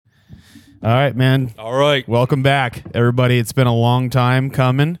All right, man. All right. Welcome back, everybody. It's been a long time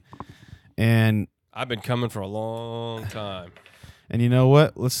coming, and I've been coming for a long time. you know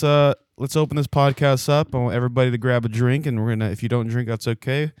what? Let's open this podcast up. I want everybody to grab a drink, and we're gonna. If you don't drink, that's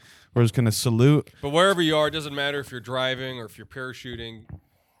okay. We're just gonna salute. But wherever you are, it doesn't matter if you're driving or if you're parachuting.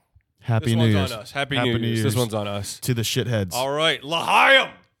 Happy This New one's Year's. on us. Happy New Year's. This one's on us. To the shitheads. All right. L'chaim.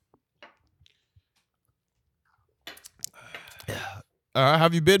 How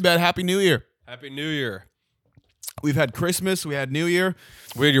have you been, man? Happy New Year. Happy New Year. We've had Christmas. We had New Year.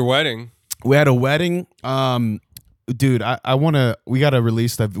 We had your wedding. We had a wedding. Dude, I want to. We got to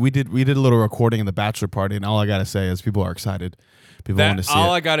release that. We did a little recording in the bachelor party, and all I gotta say is people are excited. People want to see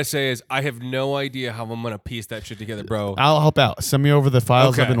all it. I gotta say is I have no idea how I'm gonna piece that shit together, bro. I'll help out. Send me over the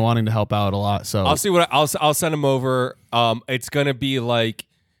files. Okay. I've been wanting to help out a lot. So I'll see what I'll send them over. It's gonna be like.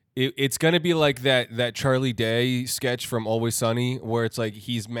 It's gonna be like that Charlie Day sketch from Always Sunny, where it's like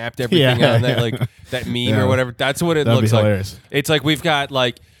he's mapped everything out, and that like that meme or whatever. That's what it That'd looks be like. hilarious. It's like we've got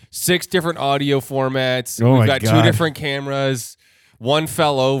like 6 different audio formats. Oh We've my got God. 2 different cameras. One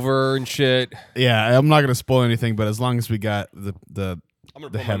fell over and shit. yeah, I'm not gonna spoil anything, but as long as we got the I'm gonna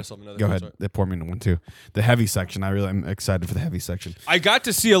the pour myself another. go one, ahead. sorry. They pour me one too. The heavy section. I'm excited for the heavy section. I got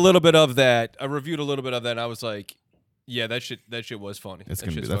to see a little bit of that. I reviewed a little bit of that, and I was like, yeah, that shit was funny. It's That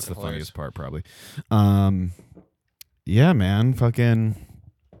gonna be shit's that's the fucking hilarious. funniest part probably. Yeah, man, fucking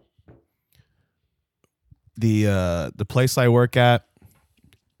the place I work at.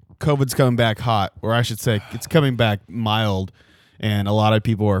 COVID's coming back hot, or I should say, it's coming back mild, and a lot of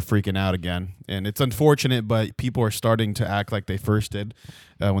people are freaking out again. And it's unfortunate, but people are starting to act like they first did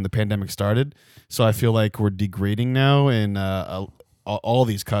when the pandemic started. So I feel like we're degrading now, and all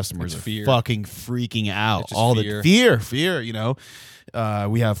these customers It's are fear. fucking freaking out. It's just All fear. the fear. You know,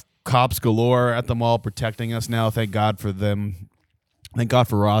 we have cops galore at the mall protecting us now. Thank God for them. Thank God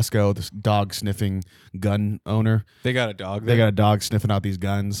for Roscoe, this dog sniffing gun owner. They got a dog. They There. got a dog sniffing out these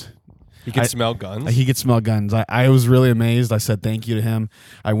guns. He can I- smell guns. He could smell guns. I was really amazed. I said thank you to him.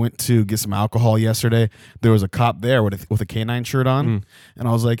 I went to get some alcohol yesterday. There was a cop there with a canine shirt on, and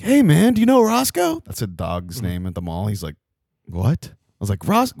I was like, "Hey man, do you know Roscoe?" That's a dog's name at the mall. He's like, "What?" I was like,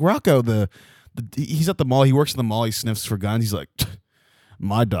 "Rocco, he's at the mall. He works at the mall. He sniffs for guns." He's like,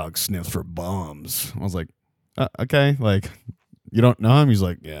 "My dog sniffs for bombs." I was like, "Okay, like." You don't know him? He's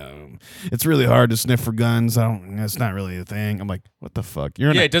like, yeah, it's really hard to sniff for guns. It's not really a thing. I'm like, what the fuck?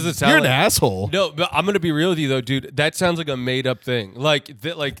 It doesn't sound you're like- an asshole. No, but I'm gonna be real with you though, dude. That sounds like a made up thing. Like Just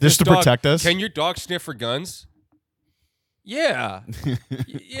this to dog- protect us? Can your dog sniff for guns? Yeah,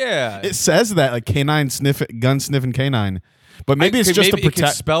 yeah. It says that like gun sniffing canine, but maybe it's just to maybe it can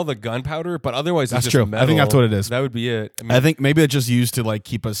protect. spell the gunpowder, but otherwise That's it's just true. I think metal. that's what it is. That would be it. I mean, I think maybe it's just used to like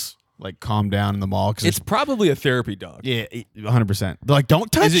keep us like calm down in the mall. Cause it's probably a therapy dog. yeah, 100%. They're like,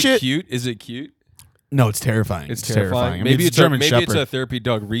 don't touch Is it it. cute? Is it cute? No, it's terrifying. It's terrifying. I mean, Maybe it's a German maybe Shepherd. it's a therapy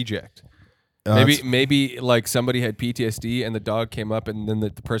dog reject. It's- Maybe like somebody had PTSD and the dog came up and then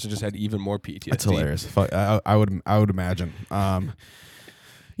the person just had even more PTSD. That's hilarious. Fuck, I would imagine.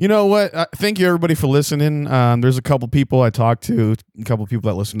 You know what? Thank you everybody for listening. There's a couple people I talked to, a couple people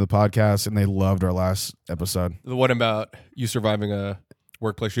that listened to the podcast, and they loved our last episode. What about you surviving a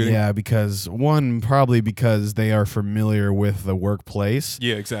workplace shooting? Yeah, probably because they are familiar with the workplace.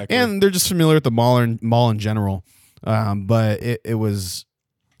 Yeah, exactly. And they're just familiar with the mall in general. But it was,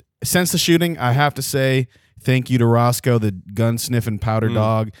 since the shooting, I have to say thank you to Roscoe, the gun sniffing powder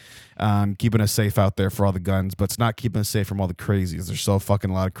dog, keeping us safe out there for all the guns. But it's not keeping us safe from all the crazies. There's so fucking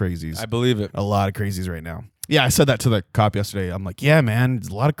a lot of crazies. I believe it. A lot of crazies right now. Yeah, I said that to the cop yesterday. I'm like, yeah, man, there's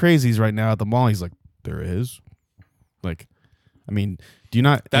a lot of crazies right now at the mall. He's like, there is. Like, I mean, do you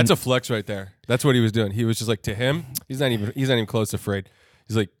not? That's a flex right there. That's what he was doing. He was just like, to him, he's not even close to afraid.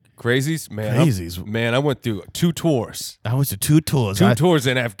 He's like, crazies, man. Crazies. I went through 2 tours. I went to 2 tours. 2 tours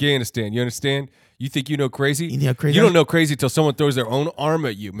in Afghanistan. You understand? You think you know crazy? You know crazy? You don't know crazy till someone throws their own arm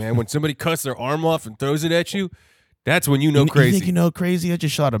at you, man. When somebody cuts their arm off and throws it at you, that's when you know crazy. You think you know crazy? I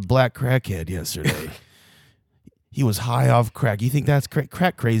just shot a black crackhead yesterday. He was high off crack. You think that's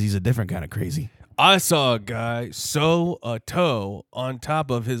crack crazy is a different kind of crazy. I saw a guy sew a toe on top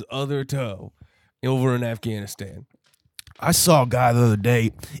of his other toe over in Afghanistan. I saw a guy the other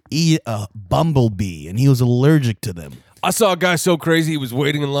day eat a bumblebee, and he was allergic to them. I saw a guy so crazy he was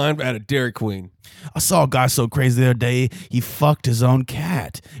waiting in line at a Dairy Queen. I saw a guy so crazy the other day, he fucked his own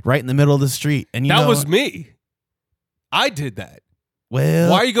cat right in the middle of the street. And That was me. I did that.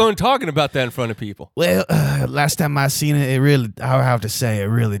 Well, Why are you going talking about that in front of people? Well, last time I seen it, I have to say, it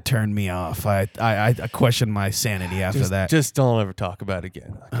really turned me off. I questioned my sanity after that. Just don't ever talk about it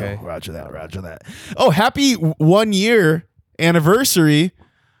again, okay? Oh, roger that. Oh, happy 1 year anniversary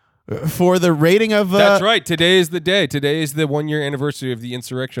For the rating of That's right. Today is the day. Today is the 1-year anniversary of the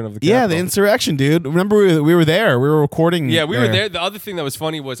insurrection of the Capitol. Yeah, the insurrection, dude. Remember we were there. We were recording. Yeah, we were there. The other thing that was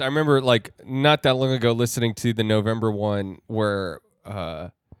funny was I remember like not that long ago listening to the November one where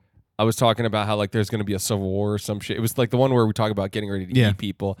I was talking about how like there's going to be a civil war or some shit. It was like the one where we talk about getting ready to eat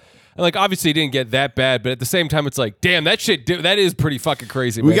people. And like obviously it didn't get that bad, but at the same time it's like, damn, that shit that is pretty fucking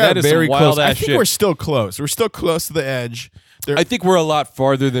crazy. We got that very is some wild close. I ass think shit. we're still close. We're still close to the edge. I think we're a lot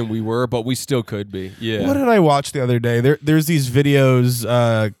farther than we were, but we still could be. Yeah. What did I watch the other day? There's these videos,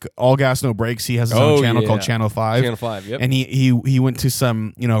 All Gas No Breaks. He has his own channel called Channel 5. Channel 5, yep. And he went to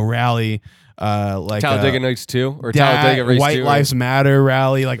some, rally like Talladega Nights 2 or Talladega Race 2. White Lives Matter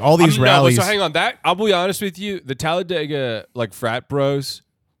rally, like all these rallies. So hang on, that I'll be honest with you, the Talladega like frat bros,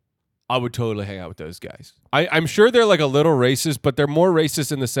 I would totally hang out with those guys. I'm sure they're like a little racist, but they're more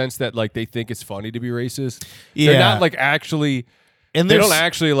racist in the sense that like they think it's funny to be racist. Yeah. They're not like actually, and they don't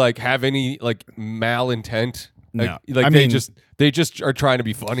actually like have any like malintent. No, like they just are trying to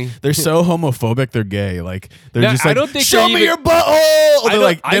be funny. They're so homophobic. They're gay. Like they're just like, I don't think show me your butthole.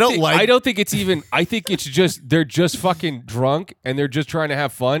 They don't like. I don't think it's even. I think it's just they're just fucking drunk and they're just trying to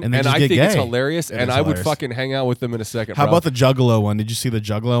have fun. And I think it's hilarious. And I would fucking hang out with them in a second. How about the Juggalo one? Did you see the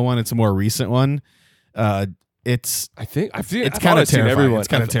Juggalo one? It's a more recent one. It's kind of terrifying. It's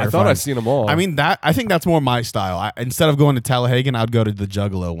kind of terrifying. I thought I'd seen them all. I mean I think that's more my style. Instead of going to Talladega, I'd go to the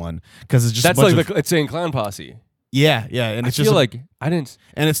Juggalo one because it's just that's like the Insane Clown Posse. Yeah, and it's I feel like I didn't.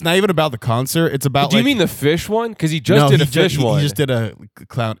 And it's not even about the concert. It's about. Do you mean the Fish one? Because he just did a Fish one. He just did a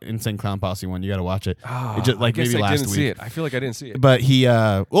Insane Clown Posse one. You got to watch it. Oh, just like I guess maybe I last didn't week. see it. I feel like I didn't see it. But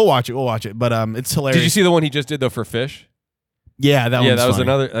we'll watch it. But it's hilarious. Did you see the one he just did though for Fish? Yeah, that was funny.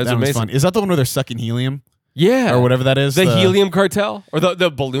 another. That was amazing. Fun. Is that the one where they're sucking helium? Yeah, or whatever that is. The helium cartel or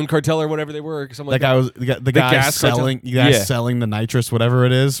the balloon cartel or whatever they were. Or something like that. The guy selling the nitrous, whatever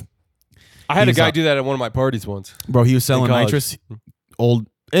it is. I had a guy do that at one of my parties once. Bro, he was selling nitrous. And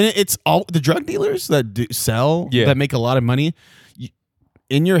it's all the drug dealers that that make a lot of money.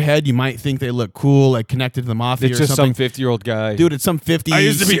 In your head, you might think they look cool, like connected to the mafia it's or just something. Some 50-year-old guy. Dude, it's some 50. I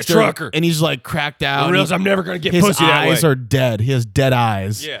used to be a trucker. And he's like cracked out. I realize I'm never going to get his pussy that way. His eyes are dead. He has dead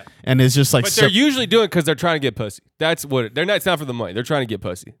eyes. Yeah. And it's just like... But they're usually doing it because they're trying to get pussy. That's what... They're not. It's not for the money. They're trying to get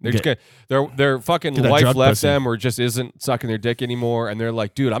pussy. They're just their fucking wife left them or just isn't sucking their dick anymore. And they're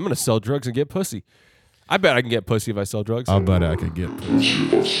like, dude, I'm going to sell drugs and get pussy. I bet I can get pussy if I sell drugs. I'll bet I can get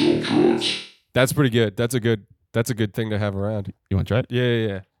pussy. That's pretty good. That's a good thing to have around. You want to try it?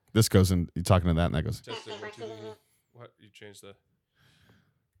 Yeah. This goes in. You're talking to that, and that goes. What? You changed the.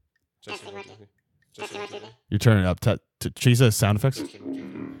 You're turning it up. Chisa sound effects. This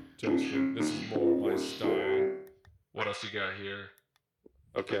is more my style. What else you got here?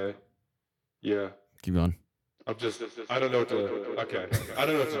 Okay. Yeah. Keep going. I don't know what to. Okay. I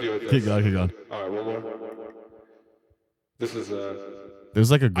don't know what to do with this. Keep going. All right, one more. This is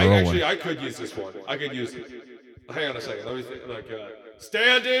There's like a girl one. I could use this one. I could use it. Hang on a second. Let me think. Like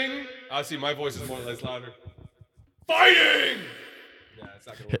standing. I see. My voice is more or less louder. Fighting. Yeah, it's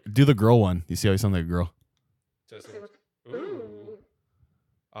not gonna work. Do the girl one. You see how you sound like a girl? Ooh.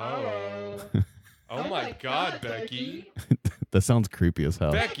 Oh. Oh my God, Becky. That sounds creepy as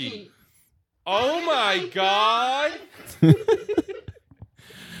hell. Becky. Oh my God.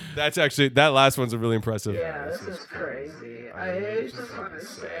 That's actually, that last one's really impressive. Yeah, this is crazy. I just want to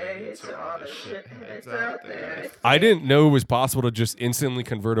say to all the shitheads out there. I didn't know it was possible to just instantly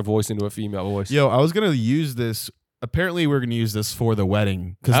convert a voice into a female voice. Yo, I was going to use this. Apparently, we're going to use this for the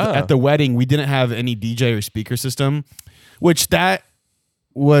wedding. Because at the wedding, we didn't have any DJ or speaker system, which that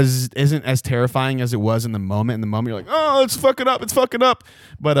isn't as terrifying as it was in the moment. In the moment, you're like, oh, it's fucking up.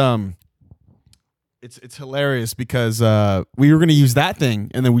 But it's hilarious because we were going to use that thing,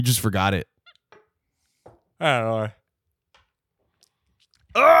 and then we just forgot it. I don't know.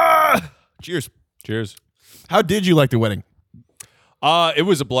 Cheers. How did you like the wedding? It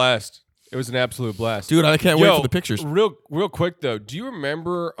was a blast. It was an absolute blast. Dude, I can't wait for the pictures. Real quick though, do you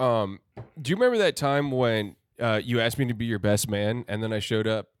remember that time when you asked me to be your best man and then I showed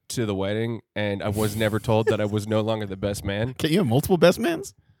up to the wedding and I was never told that I was no longer the best man? Can't you have multiple best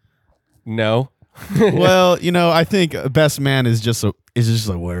mans? No. Well, I think best man is just a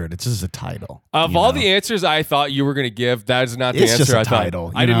word. It's just a title. Of all the answers I thought you were going to give, that is not the answer just a I thought.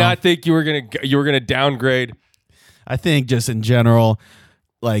 title, I did not think you were going to downgrade. I think just in general,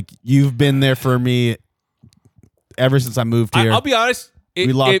 like you've been there for me ever since I moved here. I'll be honest.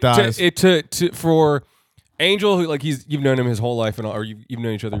 We locked eyes. For Angel, who like you've known him his whole life, or you've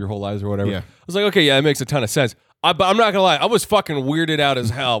known each other your whole lives or whatever. Yeah. I was like, okay, yeah, that makes a ton of sense. But I'm not gonna lie, I was fucking weirded out as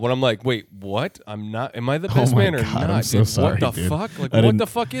hell when I'm like, wait, what? I'm not. Am I the best my man or God, not? I'm so dude? sorry, what the dude. fuck? Like, I what didn't- the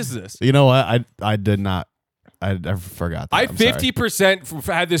fuck is this? You know what? I did not. I forgot that. I I'm sorry. 50%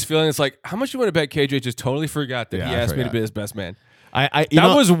 had this feeling. It's like, how much you want to bet KJ just totally forgot that Yeah, he I asked me to forgot. be his best man? You That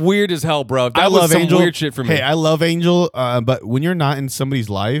know, was weird as hell, bro. That I was love some Angel. weird shit for me. Hey, I love Angel, but when you're not in somebody's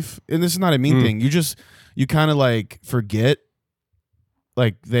life, and this is not a mean thing, you kind of like forget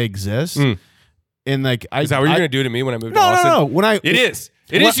like they exist. And like is that what you're gonna do to me when I move to No, Austin? no. When I It is.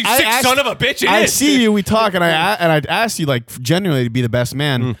 It Well, is. You I sick asked- son of a bitch. It I is. see you, we talk, and I'd ask you like genuinely to be the best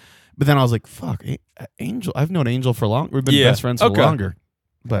man, but then I was like, fuck, Angel. I've known Angel for long. We've been Yeah. best friends for Okay. longer.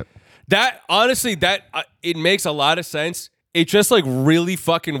 But That honestly, it makes a lot of sense. It just like really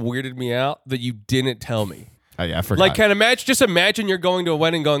fucking weirded me out that you didn't tell me. I forgot. Like, just imagine you're going to a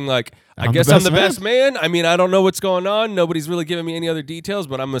wedding, going like, I I'm guess the I'm the best best man. I mean, I don't know what's going on. Nobody's really giving me any other details,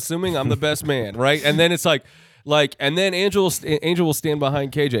 but I'm assuming I'm the best man, right? And then it's like, and then Angel will stand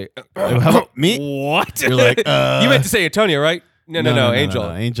behind KJ. Me? What? You're like, you meant to say Antonio, right? No, Angel.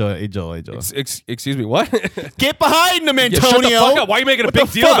 Angel. Excuse me, what? Get behind him, Antonio. shut the fuck up. Why are you making a What big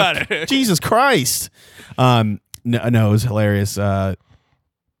the deal fuck? about it? Jesus Christ. No, it was hilarious. There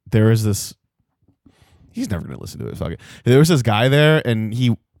was this. He's never gonna listen to it. Fuck it. There was this guy there, and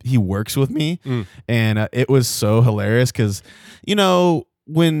he works with me, and it was so hilarious because, you know,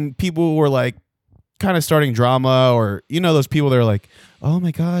 when people were like kind of starting drama, or you know, those people that are like, oh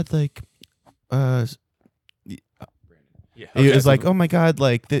my god, like, Yeah, it was like, oh my god,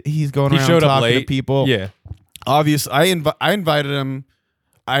 like he's going He around showed up talking to late. people. Yeah. Obviously, I invited him.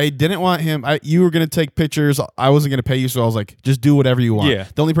 I didn't want him. You were gonna take pictures. I wasn't gonna pay you, so I was like, just do whatever you want. Yeah.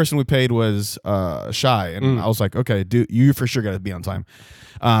 The only person we paid was Shy, and I was like, okay, dude, you for sure gotta be on time.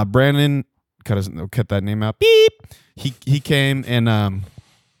 Brandon, cut that name out. Beep. He came and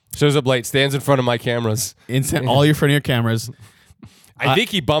Shows up late, stands in front of my cameras. instant all your front of your cameras. I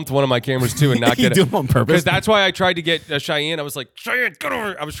think he bumped one of my cameras too and not He get do it. it on purpose. Because that's why I tried to get Cheyenne. I was like, Cheyenne, get over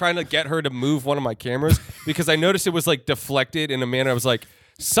here. I was trying to get her to move one of my cameras because I noticed it was like deflected in a manner. I was like,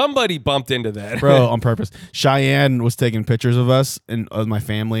 somebody bumped into that. Bro, on purpose. Cheyenne was taking pictures of us and of my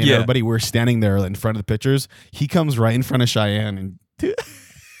family and Yeah. everybody. We're standing there in front of the pictures. He comes right in front of Cheyenne, and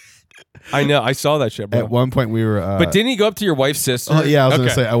I know. I saw that shit, bro. at one point we were. But didn't he go up to your wife's sister? Oh yeah, I was gonna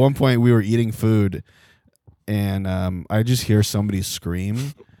Okay. say at one point we were eating food, and I just hear somebody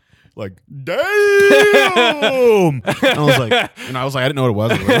scream, like "Damn!" and I was like, I didn't know what it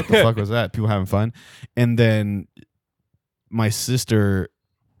was. I was like, what the fuck was that? People having fun, and then my sister,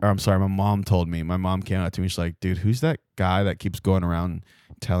 or I'm sorry, my mom told me. My mom came out to me. She's like, "Dude, who's that guy that keeps going around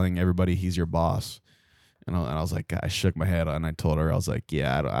telling everybody he's your boss?" And I was like, I shook my head and I told her, I was like,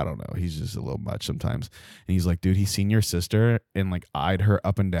 yeah, I don't know. He's just a little much sometimes. And he's like, dude, he's seen your sister and like eyed her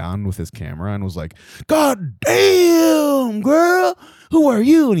up and down with his camera and was like, God damn, girl, who are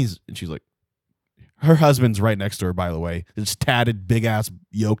you? And she's like, her husband's right next to her, by the way. This tatted, big ass,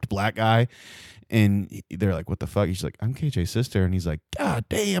 yoked black guy. And they're like, what the fuck? He's like, I'm KJ's sister. And he's like, God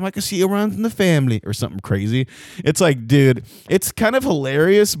damn, I can see it runs in the family or something crazy. It's like, dude, it's kind of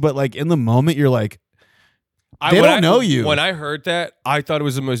hilarious, but like in the moment, you're like, they don't know you. When I heard that, I thought it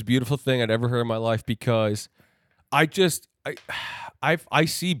was the most beautiful thing I'd ever heard in my life because I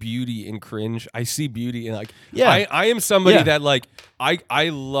see beauty in cringe. I see beauty in like I am somebody that like I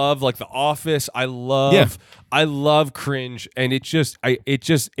love like The Office. I love cringe, and it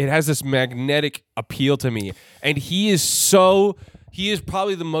has this magnetic appeal to me. And he is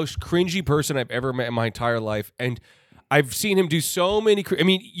probably the most cringy person I've ever met in my entire life. And I've seen him do so many. I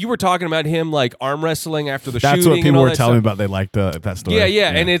mean, you were talking about him like arm wrestling after the shooting. That's what and people all were that telling me stuff. about. They liked that story. Yeah,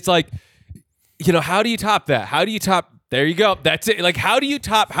 and it's like, you know, how do you top that? How do you top? There you go. That's it. Like, how do you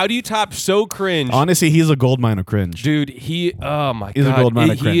top so cringe? Honestly, he's a gold mine of cringe. Dude, oh my He's a god, gold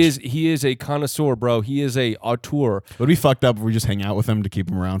mine of cringe. he is a connoisseur, bro. He is a auteur. Would we fucked up if we just hang out with him to keep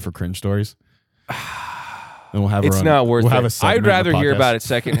him around for cringe stories? And we'll have It's not worth we'll have it. a segment I'd rather in the hear podcast. about it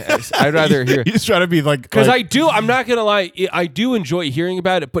second. I'd rather hear. You just try to be like, Because I'm not gonna lie, I do enjoy hearing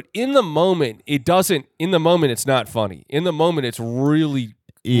about it, but in the moment, in the moment, it's not funny. In the moment, it's really,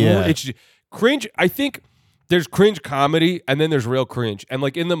 it's cringe. I think there's cringe comedy, and then there's real cringe. And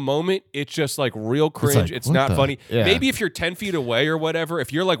like in the moment, it's just like real cringe. like, It's what not the- funny. yeah. Maybe if you're 10 feet away or whatever,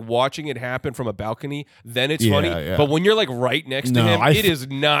 if you're like watching it happen from a balcony, then it's Yeah, funny. yeah. But when you're like right next to No, him, I it is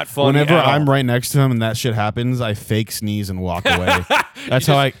not funny. Whenever at all. I'm right next to him and that shit happens, I fake sneeze and walk away. That's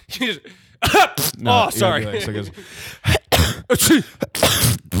how I. You just- No, oh, sorry. yeah, so it goes,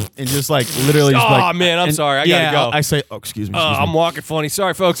 and just like literally. Just Oh, like, man, I'm and- sorry. I gotta go. I say, oh, excuse me. Excuse me. I'm walking funny.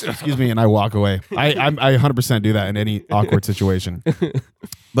 Sorry, folks. Excuse me, and I walk away. I 100% do that in any awkward situation.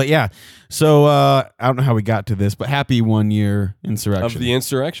 But yeah, so I don't know how we got to this, but happy 1 year insurrection. Of the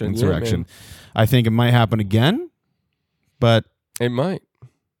insurrection. Insurrection. I think it might happen again, but It might.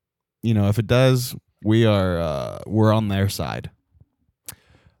 if it does, we're on their side.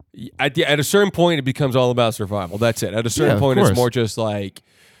 At a certain point, it becomes all about survival. That's it. At a certain point, it's more just like,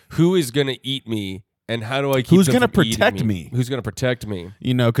 who is going to eat me, and how do I keep Who's going to protect me? Who's going to protect me?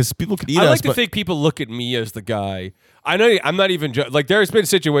 Because people could eat us. I like to think people look at me as the guy. I know I'm not even like. There's been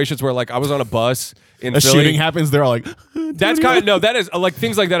situations where like I was on a bus in a Philly. shooting happens. They're all like, that's kind of no. That is like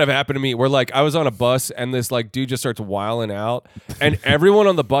things like that have happened to me. Where like I was on a bus and this like dude just starts wilding out, and everyone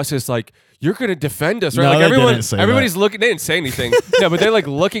on the bus is like, "You're going to defend us, right?" No, like everybody's looking. They didn't say anything. No, but they're like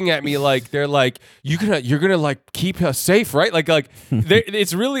looking at me like they're like, "You're gonna like keep us safe, right?" Like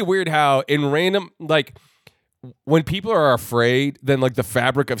it's really weird how in random like. When people are afraid, then like the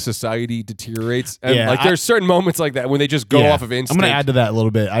fabric of society deteriorates, and there's certain moments like that when they just go off of instinct. I'm going to add to that a little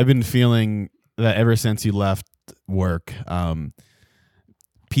bit. I've been feeling that ever since you left work,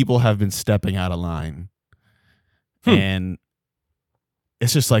 people have been stepping out of line, and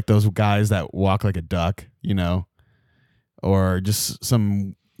it's just like those guys that walk like a duck, or just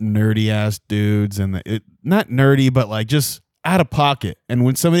some nerdy ass dudes, and not nerdy, but like just out of pocket. And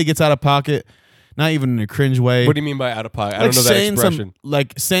when somebody gets out of pocket. Not even in a cringe way. What do you mean by out of pocket? I don't know that expression.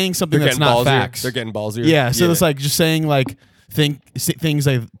 Saying something that's not facts. They're getting ballsier. Yeah, so it's like just saying like things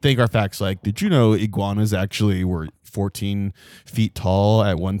I think are facts. Like, did you know iguanas actually were 14 feet tall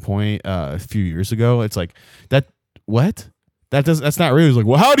at one point a few years ago? It's like that. What? That's not real. It's like,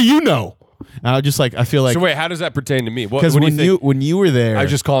 well, how do you know? And I feel like. So wait, how does that pertain to me? Because when you were there, I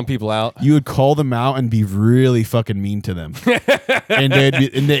was just calling people out. You would call them out and be really fucking mean to them, and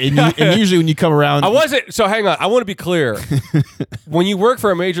usually when you come around, I wasn't. So hang on, I want to be clear. When you work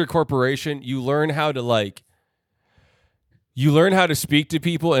for a major corporation, you learn how to speak to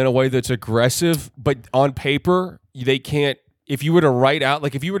people in a way that's aggressive, but on paper they can't. If you were to write out,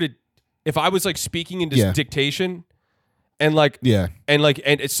 like if I was like speaking into dictation, and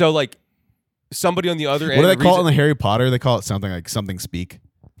so somebody on the other end. What do they call it in the Harry Potter? They call it something like something speak.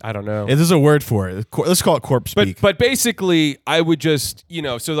 I don't know. There's a word for it. Let's call it corpse speak. But basically, I would just,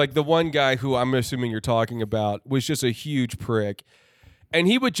 so like the one guy who I'm assuming you're talking about was just a huge prick. And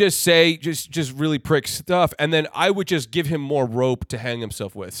he would just say, just really prick stuff. And then I would just give him more rope to hang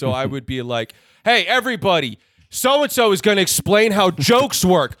himself with. So I would be like, hey, everybody, so-and-so is going to explain how jokes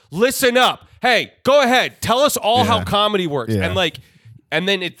work. Listen up. Hey, go ahead. Tell us all how comedy works. Yeah. And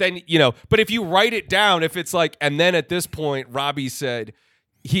then but if you write it down, if it's like, and then at this point, Robbie said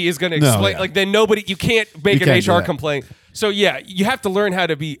he is going to explain, then you can't make an HR complaint. So yeah, you have to learn how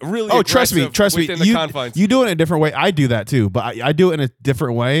to be really trust me. within the confines. You do it in a different way. I do that too, but I do it in a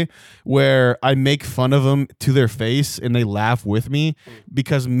different way where I make fun of them to their face and they laugh with me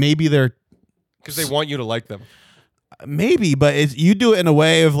because maybe because they want you to like them. Maybe, but you do it in a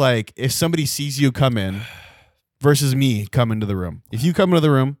way of like if somebody sees you come in. Versus me come into the room. If you come into the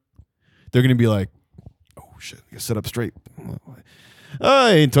room, they're gonna be like, "Oh shit, you gotta sit up straight."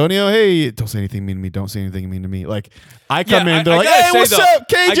 Hey, Antonio. Hey, don't say anything mean to me. Don't say anything mean to me. Like I come in, they're like, "Hey, what's up,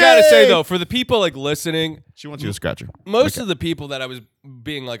 KJ?" I gotta say though, for the people like listening, she wants you to scratch her. Most of the people that I was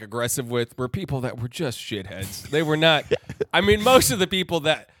being like aggressive with were people that were just shitheads. They were not. I mean, most of the people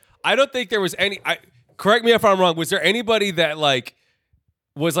that I don't think there was any. Correct me if I'm wrong. Was there anybody that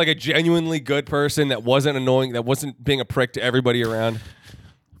was like a genuinely good person that wasn't annoying, that wasn't being a prick to everybody around?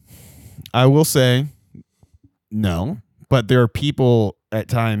 I will say no, but there are people at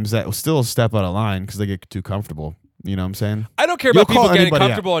times that will still step out of line because they get too comfortable. You know what I'm saying? I don't care about people getting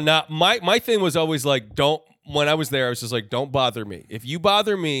comfortable or not. My thing was always like, when I was there, I was just like, don't bother me. If you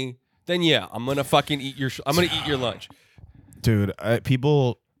bother me, then yeah, I'm going to fucking eat your lunch. Dude,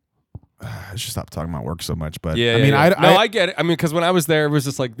 people... I should stop talking about work so much, but I get it. I mean, because when I was there, it was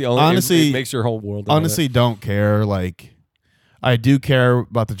just like the only. Honestly, it makes your whole world. Honestly, don't care. Like, I do care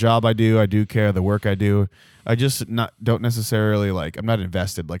about the job I do. I do care the work I do. I just don't necessarily like. I'm not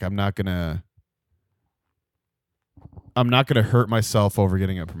invested. Like, I'm not gonna hurt myself over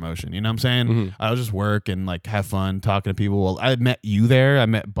getting a promotion. You know what I'm saying? Mm-hmm. I'll just work and like have fun talking to people. Well, I met you there. I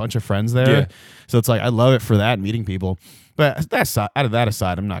met a bunch of friends there. Yeah. So it's like I love it for that, meeting people. But that's out of that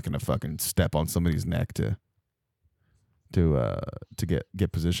aside, I'm not gonna fucking step on somebody's neck to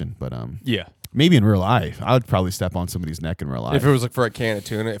get position. But yeah, maybe in real life, I would probably step on somebody's neck in real life. If it was like for a can of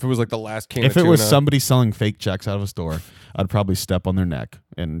tuna, if it was like the last can of tuna. If it was somebody selling fake checks out of a store, I'd probably step on their neck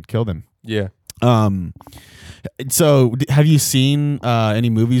and kill them. Yeah. So have you seen any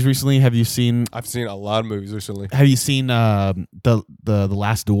movies recently? I've seen a lot of movies recently. Have you seen the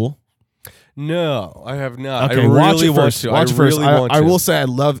Last Duel? No, I have not. Okay, I watch really it want first. to. Watch I it first. really want I to. will say I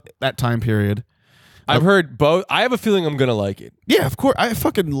love that time period. I've heard both. I have a feeling I'm gonna like it. Yeah, of course. I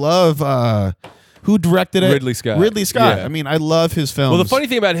fucking love who directed it. Ridley Scott. Ridley Scott. Yeah. I mean, I love his films. Well, the funny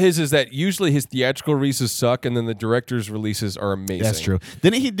thing about his is that usually his theatrical releases suck, and then the director's releases are amazing. That's true.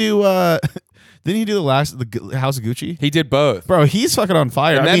 Didn't he do? Didn't he do the House of Gucci? He did both. Bro, he's fucking on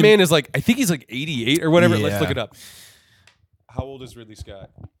fire. And I that mean, man is like, I think he's like 88 or whatever. Yeah. Let's look it up. How old is Ridley Scott?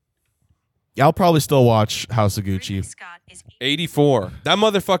 I'll probably still watch House of Ridley Gucci. Scott is 84. That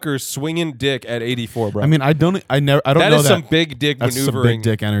motherfucker is swinging dick at 84, bro. I mean, I don't that know is that. some big dick That's some maneuvering. big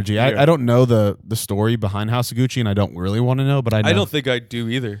dick energy. Yeah. I don't know the story behind House of Gucci, and I don't really want to know. But I know. I don't think I do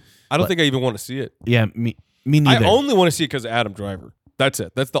either. I don't think I even want to see it. Yeah, me neither. I only want to see it because of Adam Driver. That's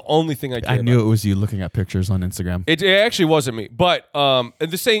it. That's the only thing I care I knew about. it was you looking at pictures on Instagram. It actually wasn't me, but and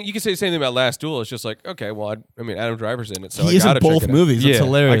the same. You can say the same thing about Last Duel. It's just like, okay, well, I mean, Adam Driver's in it, so I He's in gotta check both it out. movies. It's Yeah,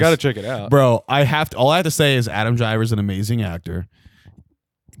 hilarious. I gotta check it out, Bro, all I have to say is Adam Driver's an amazing actor.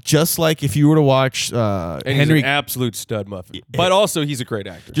 Just like if you were to watch And Henry, he's an absolute stud muffin, but also he's a great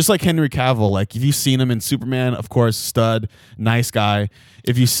actor. just like Henry Cavill, like if you've seen him in Superman, of course, stud, nice guy.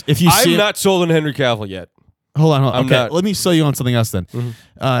 If you see I'm him, not sold on Henry Cavill yet. hold on. I'm Okay, not- let me sell you on something else then. Mhm.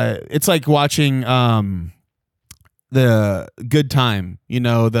 It's like watching the Good Time. You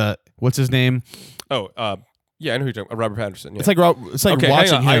know what's his name? Oh, yeah, I know who you're talking about. Robert Pattinson. Yeah. It's like okay,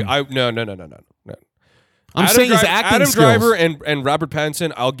 watching hang him. on. No. I'm Adam saying his Dri- acting Adam skills. Driver and Robert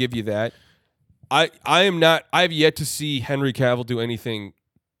Pattinson, I'll give you that. I am not. I have yet to see Henry Cavill do anything.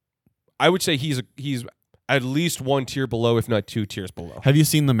 I would say he's at least one tier below, if not 2 tiers below. Have you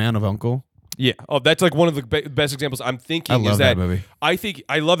seen The Man of Uncle? Yeah. Oh, that's like one of the best examples. I'm thinking I love is that movie.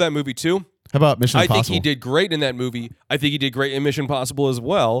 I love that movie too. How about Mission I Impossible? think he did great in that movie. I think he did great in Mission Impossible as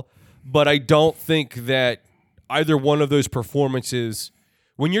well. But I don't think that either one of those performances,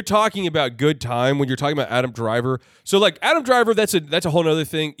 when you're talking about Good Time, when you're talking about Adam Driver, so like Adam Driver, that's a whole other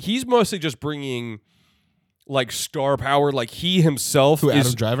thing. He's mostly just bringing like star power. Like he himself Who, is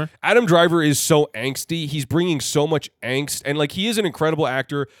Adam Driver? Adam Driver is so angsty. He's bringing so much angst, and like he is an incredible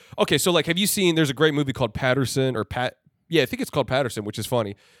actor. Okay, so like, have you seen? There's a great movie called Patterson or Pat. Yeah, I think it's called Patterson, which is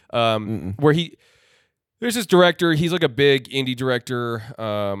funny. Where there's this director. He's like a big indie director,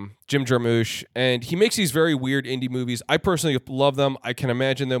 Jim Jarmusch, and he makes these very weird indie movies. I personally love them. I can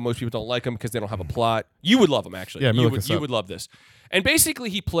imagine that most people don't like them because they don't have a plot. You would love them, actually. Yeah, let me you look would. this You up. would love this. And basically,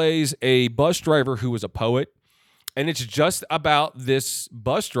 he plays a bus driver who is a poet, and it's just about this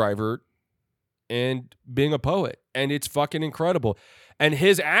bus driver and being a poet, and it's fucking incredible. And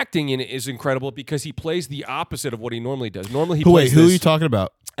his acting in it is incredible because he plays the opposite of what he normally does. Normally, he plays Who are this you talking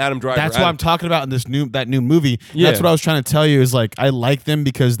about? Adam Driver. That's what I'm talking about in that new movie. Yeah. That's what I was trying to tell you is like I like them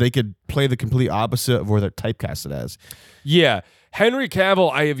because they could play the complete opposite of where they're typecasted as. Yeah. Henry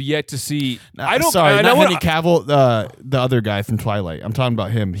Cavill, I have yet to see. I don't. Sorry, I not know Henry Cavill, the other guy from Twilight. I'm talking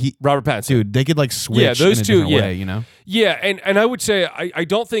about him. Robert Pattinson. Dude, they could like switch Yeah, those in a two, different yeah. way, you know? Yeah, and I would say I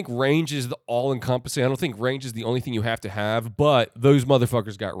don't think range is the all encompassing. I don't think range is the only thing you have to have, but those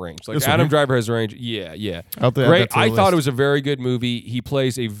motherfuckers got range. Like This one Adam here? Driver has range. Yeah. I'll add that Great. to the I thought list. it was a very good movie. He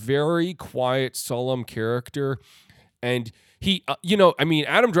plays a very quiet, solemn character, and he, I mean,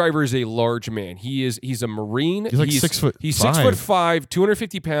 Adam Driver is a large man. He's a Marine. He's like 6'5". He's 6'5",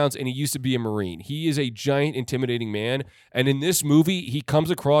 250 pounds, and he used to be a Marine. He is a giant, intimidating man. And in this movie, he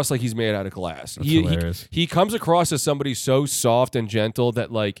comes across like he's made out of glass. That's He hilarious. comes across as somebody so soft and gentle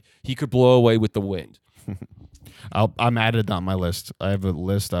that like he could blow away with the wind. I'm added on my list. I have a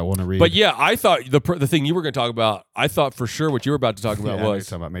list I want to read. But yeah, I thought the thing you were going to talk about, I thought for sure what you were about to talk about I know you're was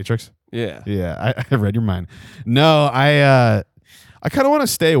talking about Matrix. yeah. Yeah, I read your mind. No, I kind of want to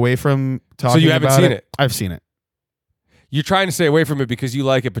stay away from talking. you haven't about seen it? I've seen it. You're trying to stay away from it because you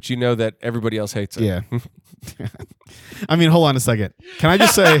like it, but you know that everybody else hates it. Yeah. I mean, hold on a second. Can I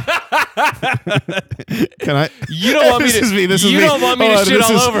just say? Can I? You don't want me This to. is me. This is you me. don't want me Hold to on, shit this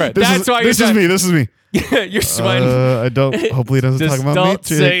all is- over it. this That's is, why this you're is me. This is me. You're sweating. I don't. Hopefully, it doesn't Just talk about don't Matrix.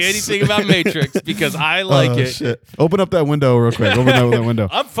 say anything about Matrix because I like Oh, it. Shit. Open up that window real quick. Open that window.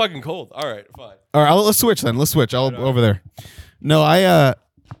 I'm fucking cold. All right, fine. All right, let's switch then. Let's switch. I'll over there. No, I. All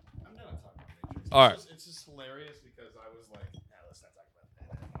right. It's just hilarious because I was like, let's not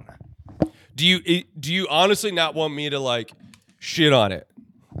talk about that. Do you honestly not want me to like shit on it?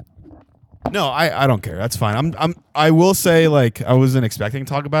 No, I don't care. That's fine. I will say like I wasn't expecting to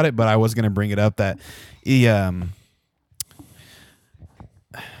talk about it, but I was gonna bring it up that he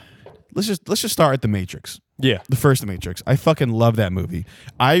let's just start at The Matrix. Yeah. The first Matrix. I fucking love that movie.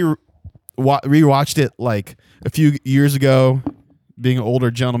 I rewatched it like a few years ago, being an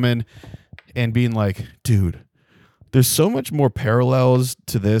older gentleman, and being like, dude, there's so much more parallels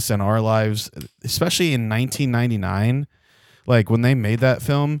to this in our lives, especially in 1999. Like when they made that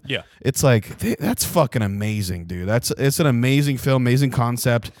film, Yeah. it's like that's fucking amazing, dude. It's an amazing film, amazing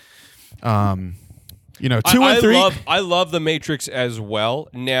concept. You know, 2 and 3. I love The Matrix as well.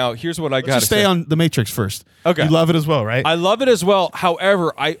 Now, here's what I got to Just stay on The Matrix first. Okay. You love it as well, right? I love it as well.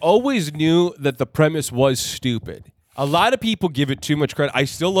 However, I always knew that the premise was stupid. A lot of people give it too much credit. I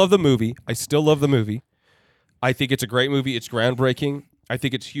still love the movie. I think it's a great movie. It's groundbreaking. I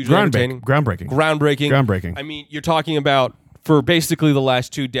think it's hugely entertaining. Groundbreaking. I mean, you're talking about for basically the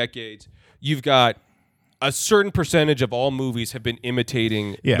last 2 decades, you've got a certain percentage of all movies have been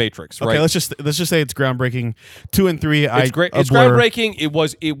imitating Matrix, right? Okay, let's just say it's groundbreaking. 2 and 3, it's great. It's groundbreaking. It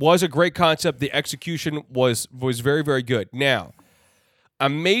was a great concept. The execution was very, very good. Now, a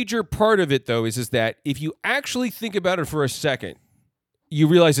major part of it though is that if you actually think about it for a second, you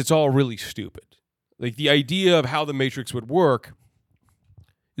realize it's all really stupid. Like the idea of how the Matrix would work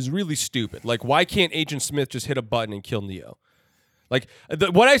is really stupid. Like, why can't Agent Smith just hit a button and kill Neo? Like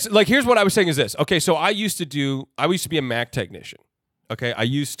here's what I was saying is this. Okay, so I used to be a Mac technician. Okay,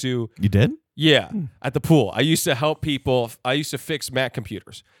 You did? Yeah, at the pool. I used to help people. I used to fix Mac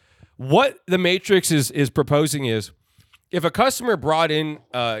computers. What the Matrix is proposing is, if a customer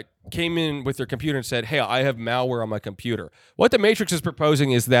came in with their computer and said, "Hey, I have malware on my computer," what the Matrix is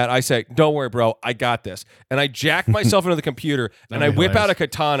proposing is that I say, "Don't worry, bro, I got this," and I jack myself into the computer and I whip out a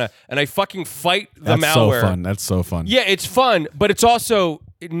katana and I fucking fight the malware. That's so fun. Yeah, it's fun, but it's also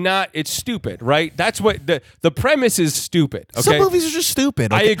not. It's stupid, right? That's what the premise is. Stupid. Okay? Some movies are just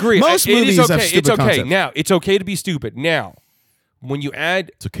stupid. Okay? I agree. Most it movies is okay. have stupid It's okay. concepts. Now, it's okay to be stupid. Now, when you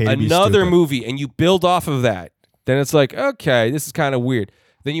add okay to be another stupid. movie and you build off of that, then it's like, okay, this is kind of weird.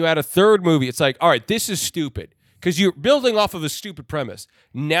 Then you add a third movie. It's like, all right, this is stupid because you're building off of a stupid premise.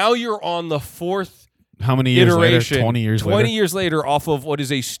 Now you're on the fourth How many years iteration, later? 20 years later? 20 years later off of what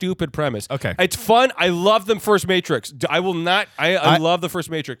is a stupid premise. Okay. It's fun. I love the first Matrix. I love the first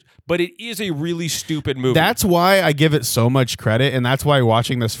Matrix, but it is a really stupid movie. That's why I give it so much credit, and that's why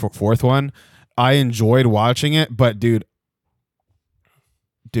watching this fourth one, I enjoyed watching it. But dude,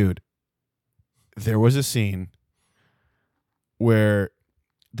 there was a scene where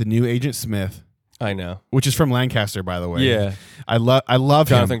the new Agent Smith, I know, which is from Lancaster, by the way. Yeah, I love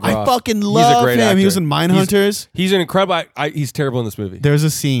Jonathan him. Groff. I fucking love great him. actor. He was in Mindhunters. He's an incredible. He's terrible in this movie. There's a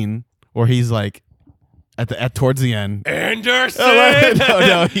scene where he's like at towards the end. Anderson.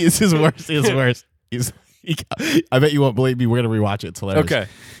 No, he's his worst. He's worse. I bet you won't believe me. We're gonna rewatch it. It's hilarious. Okay.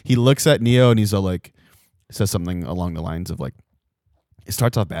 He looks at Neo and he's all like, says something along the lines of like, it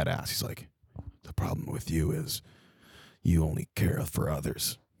starts off badass. He's like, the problem with you is you only care for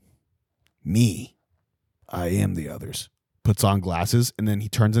others. Me, I am the others. Puts on glasses and then he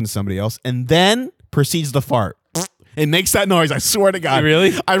turns into somebody else and then proceeds to fart. It makes that noise. I swear to God.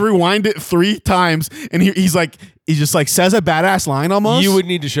 Really? I rewind it 3 times and he just like says a badass line almost. You would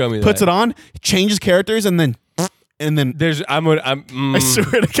need to show me that. Puts it on, changes characters, and then I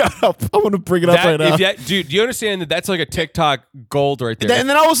swear to God, I'm gonna bring it up right now. Dude, do you understand that that's like a TikTok gold right there? And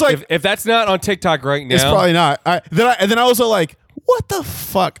then I was like, if that's not on TikTok right now, it's probably not. Then I was like, what the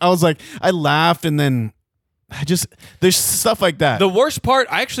fuck? I was like, I laughed, and then there's stuff like that. The worst part,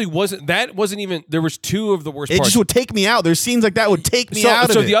 wasn't even. There was 2 of the worst It parts. just would take me out. There's scenes like that would take me out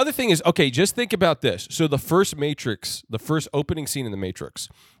of it. So the other thing is, okay, just think about this. So the first Matrix, the first opening scene in the Matrix,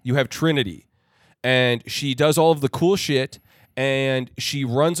 you have Trinity, and she does all of the cool shit, and she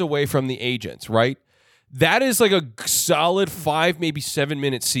runs away from the agents, right? That is like a solid 5, maybe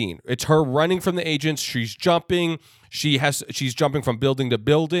 7-minute scene. It's her running from the agents. She's jumping. She's jumping from building to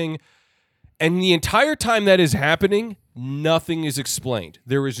building. And the entire time that is happening, nothing is explained.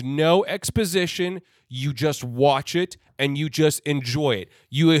 There is no exposition. You just watch it and you just enjoy it.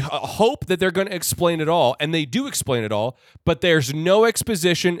 You hope that they're going to explain it all, and they do explain it all, but there's no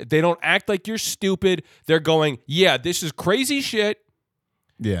exposition. They don't act like you're stupid. They're going, yeah, this is crazy shit.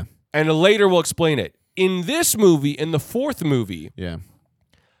 Yeah. And later we'll explain it. In this movie, in the fourth movie, Yeah.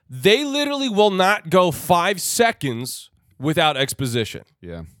 they literally will not go 5 seconds without exposition.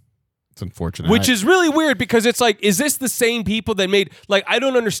 Yeah. It's unfortunate. Which is really weird because it's like, is this the same people that made, like, I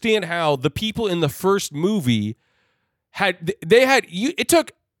don't understand how the people in the first movie it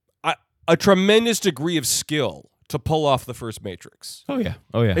took a tremendous degree of skill to pull off the first Matrix. Oh yeah.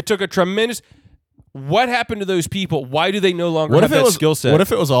 Oh yeah. It took a tremendous, what happened to those people? Why do they no longer have that skill set? What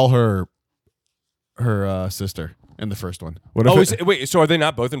if it was all her sister in the first one? Wait, so are they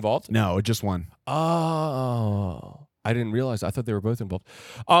not both involved? No, just one. Oh, I didn't realize. I thought they were both involved.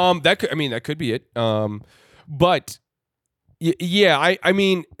 That could be it. But yeah, I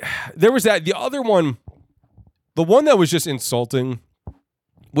mean, there was that. The other one, The one that was just insulting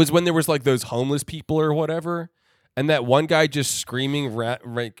was when there was like those homeless people or whatever, and that one guy just screaming Well,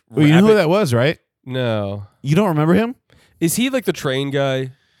 you know who that was, right? No. You don't remember him? Is he like the train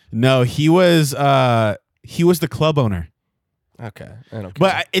guy? No, he was the club owner. Okay. I don't care.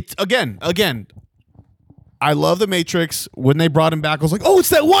 But it's again, I love the Matrix. When they brought him back, I was like, "Oh, it's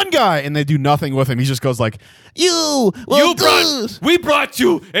that one guy," and they do nothing with him. He just goes like, we brought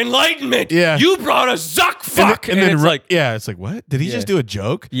you enlightenment. Yeah. You brought us Zuck fuck. And then it's like, it's like, what? Did he Yeah. just do a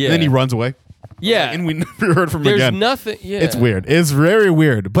joke? Yeah. And then he runs away. yeah. And we never heard from him There's again. nothing. Yeah. It's weird. It's very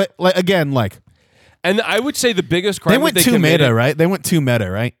weird. But like again, like And I would say the biggest crime they went too meta, right? They went too meta,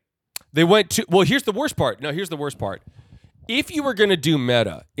 right? They went to, well, here's the worst part. No, here's the worst part. If you were going to do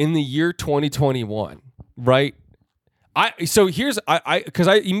meta in the year 2021, right? Because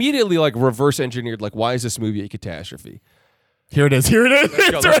I immediately like reverse engineered, like, why is this movie a catastrophe? Here it is.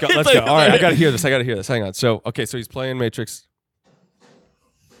 Let's go. All right, I got to hear this. Hang on. So he's playing Matrix.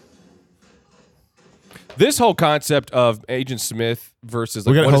 This whole concept of Agent Smith versus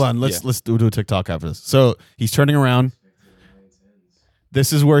like, Hold on. Let's do a TikTok after this. So he's turning around.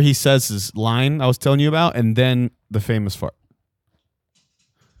 This is where he says his line I was telling you about, and then the famous part.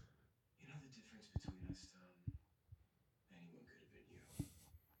 You know the difference between us, Tom? Anyone could have been you.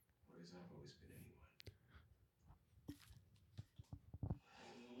 Whereas I've always been anyone.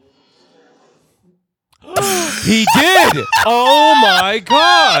 He did. Oh my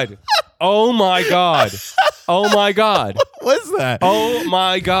god. Oh my god. Oh my god. What was that? Oh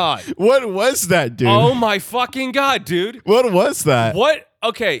my god. What was that, dude? Oh my fucking god, dude. What was that? What?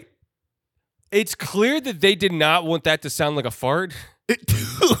 Okay. It's clear that they did not want that to sound like a fart.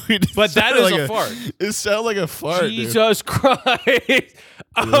 Dude, But that is a fart. It sounded like a fart. Dude. Jesus Christ.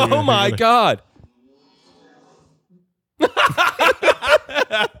 Oh my god.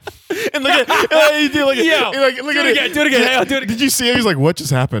 And look at he did like Yeah. look Do at it again. Do it again. Hang on, do it again. Did you see him? He's like, what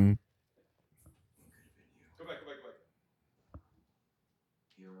just happened? Go back.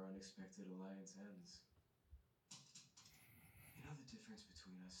 Here our unexpected alliance ends. You know the difference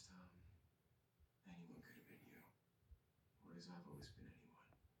between us, Tom? Anyone could have been you. Whereas I've always been anyone.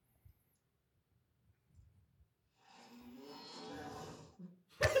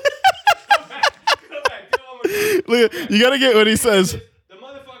 Go back. Do it one more time. Look, you gotta get what he says. The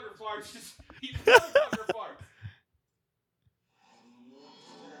motherfucker farts. The motherfucker farts.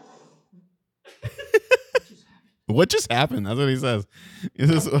 What just happened? That's what he says. He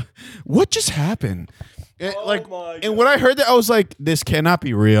says, what just happened? And, Oh like, my and when I heard that, I was like, this cannot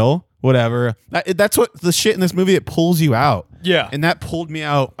be real. Whatever. That's what the shit in this movie. It pulls you out. Yeah. And that pulled me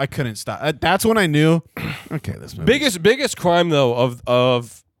out. I couldn't stop. That's when I knew. Okay, this movie. Biggest crime though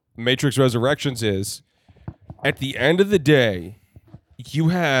of Matrix Resurrections is at the end of the day, you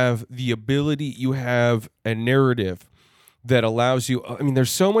have the ability, you have a narrative that allows you. I mean, there's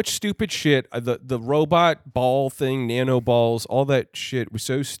so much stupid shit. The robot ball thing, nano balls, all that shit was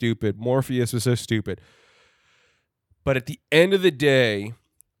so stupid. Morpheus was so stupid. But at the end of the day,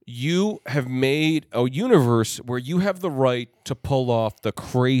 you have made a universe where you have the right to pull off the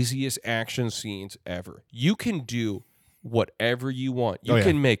craziest action scenes ever. You can do whatever you want. You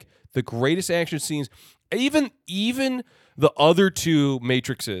can make the greatest action scenes. Even the other two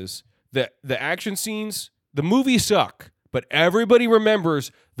Matrixes, the action scenes, the movies suck, but everybody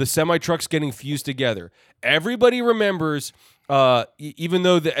remembers the semi-trucks getting fused together. Everybody remembers, even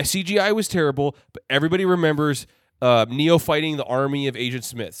though the CGI was terrible, but everybody remembers Neo fighting the army of Agent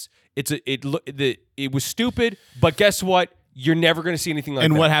Smiths. It was stupid, but guess what? You're never going to see anything like that.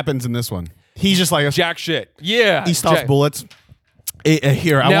 And what happens in this one? He's just like Jack shit. Yeah. he stops bullets.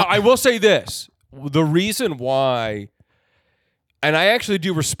 Here, I will say this. The reason why, and I actually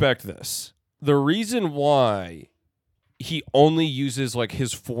do respect this, the reason why he only uses like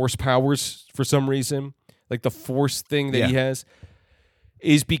his force powers for some reason, like the force thing that he has,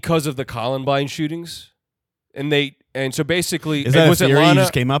 is because of the Columbine shootings. And so basically, Is that was a it theory Lana? you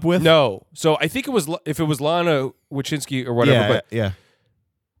just came up with? No. So I think if it was Lana Wachowski or whatever, but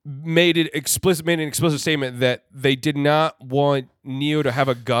made an explicit statement that they did not want Neo to have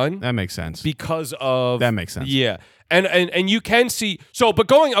a gun That makes sense. because of That makes sense. Yeah. And you can see so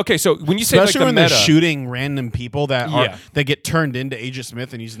when you say Especially like when the they're meta, shooting random people that Yeah. that get turned into Agent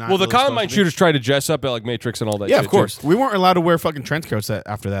Smith and he's not. well, the really supposed Columbine to be. shooters tried to dress up like Matrix and all that. Yeah, shit of course. too. We weren't allowed to wear fucking trench coats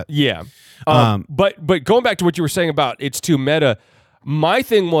after that. Yeah. Um, But going back to what you were saying about it's too meta. My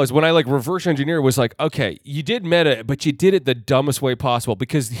thing was when I like reverse engineer was like, okay, you did meta, but you did it the dumbest way possible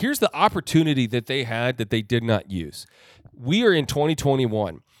because here's the opportunity that they had that they did not use. We are in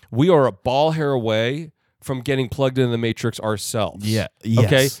 2021. We are a ball hair away from getting plugged into the Matrix ourselves. Yeah. Yes.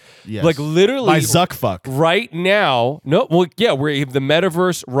 Okay. Yes. Like literally by Zuckfuck. right now. No. Well, yeah. We're the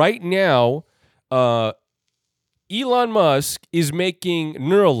metaverse right now. Elon Musk is making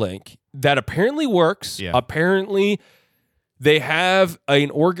Neuralink that apparently works. Yeah. Apparently, they have an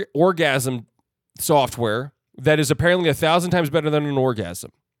orgasm software that is apparently 1,000 times better than an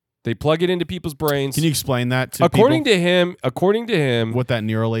orgasm. They plug it into people's brains. Can you explain that to according people? to him, What that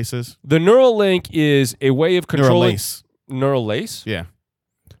Neuralace is? the Neuralink is a way of controlling Neuralace. Neuralace. Yeah.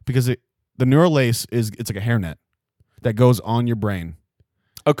 Because the Neuralace it's like a hairnet that goes on your brain.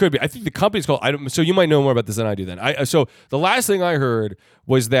 Oh, could be. I think the company's called. So you might know more about this than I do. Then so the last thing I heard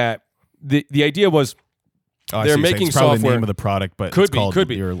was that the idea was I they're see. making It's probably software. the name of the product, but Could it's be, called could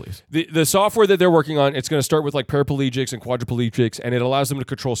be. Neuralace. The software that they're working on, it's going to start with like paraplegics and quadriplegics, and it allows them to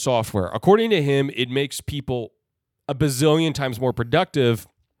control software. According to him, it makes people a bazillion times more productive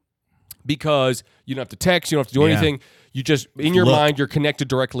because you don't have to text, you don't have to do Yeah. anything. You just, in your Look. mind, you're connected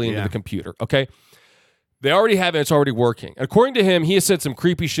directly into Yeah. the computer, okay? They already have it. It's already working. According to him, he has said some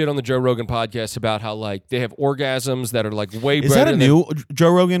creepy shit on the Joe Rogan podcast about how like they have orgasms that are like way Is better that a than new Joe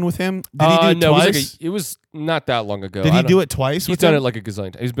Rogan with him? Did he do it no, twice? it was not that long ago. Did he do it twice? He's with done him? it like a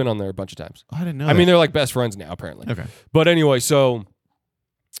gazillion times. He's been on there a bunch of times. I didn't know. I mean, they're like best friends now, apparently. okay. But anyway, so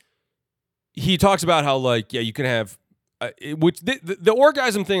he talks about how like you can have which the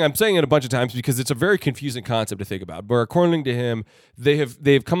orgasm thing. I'm saying it a bunch of times because it's a very confusing concept to think about. But according to him,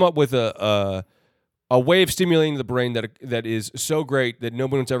 they've come up with a way of stimulating the brain that is so great that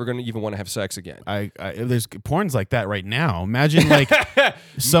nobody's ever going to even want to have sex again. There's porns like that right now. Imagine like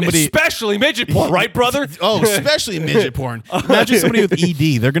somebody, especially midget porn, right, brother? oh, especially midget porn. Imagine somebody with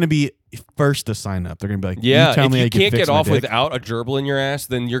ED. They're going to be first to sign up. They're going to be like, Yeah, you tell if me you I can can't fix get my off dick. without a gerbil in your ass,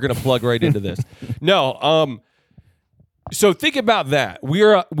 then you're going to plug right into this. No, so think about that. We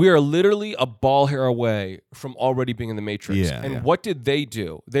are literally a ball hair away from already being in the Matrix. Yeah, and yeah. what did they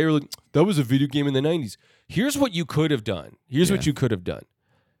do? They were like, that was a video game in the 90s. Here's what you could have done. What you could have done.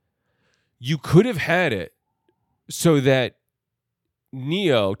 You could have had it so that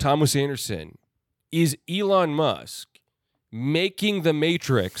Neo, Thomas Anderson, is Elon Musk making the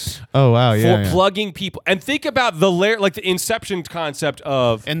Matrix Oh wow, yeah. for plugging people. And think about the layer, like the Inception concept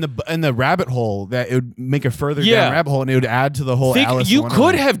of. And the rabbit hole that it would make a further Yeah. down rabbit hole, and it would add to the whole. Alice in You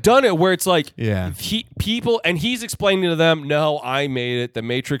Wonderland. could have done it where it's like Yeah. and he's explaining to them, no, I made it. The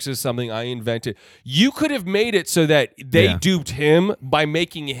Matrix is something I invented. You could have made it so that they Yeah. duped him by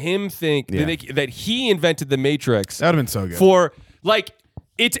making him think Yeah. that he invented the Matrix. That would have been so good. For like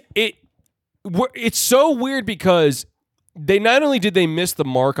it's so weird because they not only did they miss the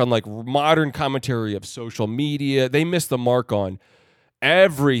mark on like modern commentary of social media, they missed the mark on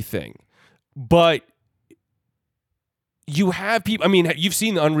everything. But you have people. I mean, you've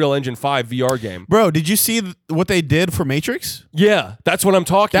seen the Unreal Engine 5 VR game. Bro, did you see what they did for Matrix? Yeah, that's what I'm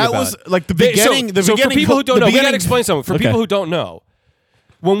talking That about. was like the They- beginning. So for people who don't know, we beginning- gotta explain something. For Okay. people who don't know,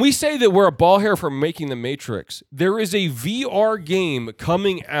 when we say that we're a ball hair for making the Matrix, there is a VR game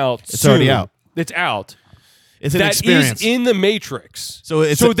coming out. It's already soon. out. It's out. It's an That experience. is in the Matrix. So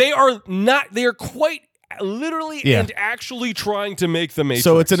it's they are not. They are quite literally Yeah. and actually trying to make the Matrix.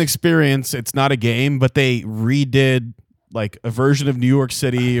 So it's an experience. It's not a game, but they redid like a version of New York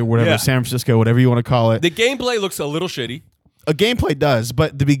City or whatever, Yeah. San Francisco, whatever you want to call it. The gameplay looks a little shitty. A gameplay does,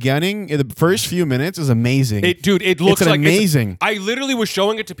 but the beginning, in the first few minutes, is amazing. It looks It's like amazing. I literally was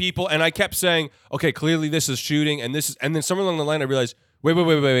showing it to people, and I kept saying, "Okay, clearly this is shooting," and then somewhere along the line, I realized,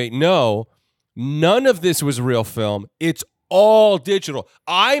 wait, no, none of this was real film. It's all digital.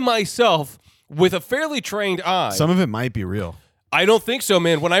 I myself, with a fairly trained eye, Some of it might be real. I don't think so,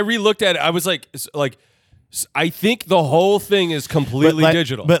 man. When I re-looked at it, I was like, I think the whole thing is completely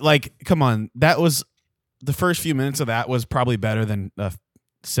digital. But like, come on, that was the first few minutes of that was probably better than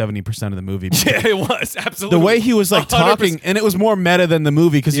 70% of the movie. yeah, it was absolutely The way he was like 100%. talking, and it was more meta than the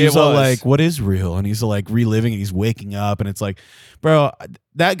movie because he Yeah, was it all was. like, "What is real?" And he's like reliving, and he's waking up, and it's like, bro,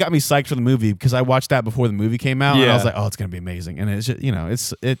 that got me psyched for the movie because I watched that before the movie came out, and I Yeah. was like, "Oh, it's gonna be amazing." And it's just,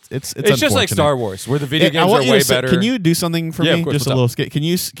 it's It's just like unfortunate. Star Wars, where the video I games want are you way to say- better. Can you do something for Yeah, me? of course. Just a What's little skit.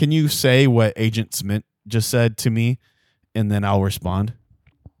 Can you say what Agent Smith just said to me, and then I'll respond?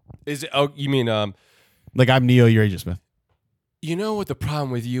 Is it? Oh, you mean Like I'm Neo, you're Agent Smith. You know what the problem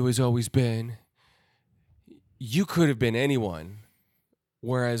with you has always been? You could have been anyone,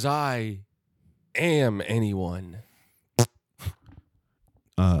 whereas I am anyone.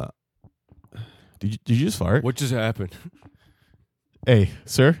 Did you just fart? What just happened? Hey,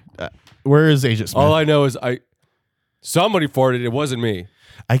 sir, where is Agent Smith? All I know is somebody farted. It wasn't me.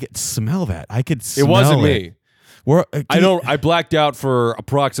 I could smell that. I could smell It wasn't it. me. I blacked out for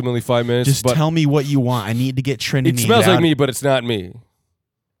approximately 5 minutes. Just but tell me what you want. I need to get Trinity. it smells out. like me, but it's not me.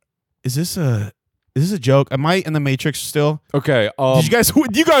 Is this a joke? Am I in the Matrix still? Okay.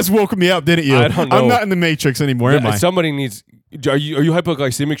 Did you guys woke me up, didn't you? I don't know. I'm not in the Matrix anymore, am I? Somebody needs. Are you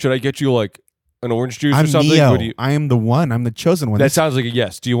hypoglycemic? Should I get you like an orange juice I'm or something? Neo. I am the one. I'm the chosen one. That sounds like a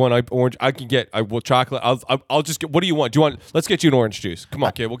yes. Do you want orange? I can get. I will chocolate. I'll just get. What do you want? Do you want? Let's get you an orange juice. Come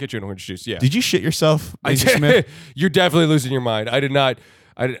on, kid. We'll get you an orange juice. Yeah. Did you shit yourself, Major Smith? You're definitely losing your mind. I did not.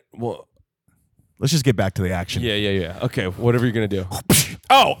 Well. Let's just get back to the action. Yeah. Okay. Whatever you're gonna do.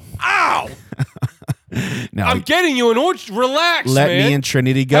 Oh! Ow! Now, I'm getting you an orange. Relax, let man. me and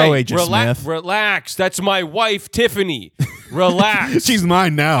Trinity go, Agent Smith. Relax. That's my wife, Tiffany. Relax. She's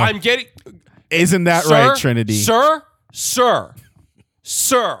mine now. I'm getting. Isn't that right, Trinity? Sir.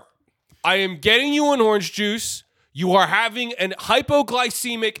 I am getting you an orange juice. You are having an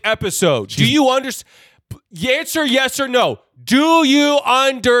hypoglycemic episode. Do you understand? Answer yes or no. Do you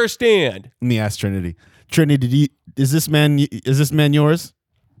understand? Let me ask Trinity. Trinity, is this man yours?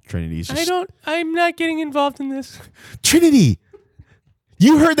 Trinity's just... I'm not getting involved in this. Trinity,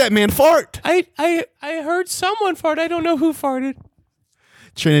 you heard that man fart. I heard someone fart. I don't know who farted.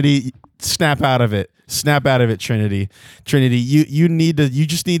 Trinity, snap out of it. Snap out of it, Trinity. Trinity, you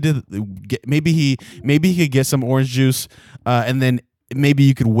just need to get, maybe he could get some orange juice, and then maybe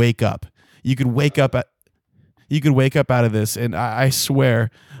you could wake up. You could wake up out of this, and I swear,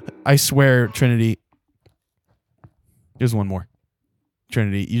 Trinity. Here's one more.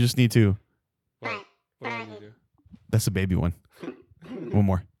 Trinity, you just need to. What do I need to do? That's the baby one. One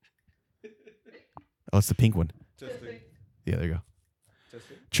more. Oh, it's the pink one. Testing. Yeah, there you go.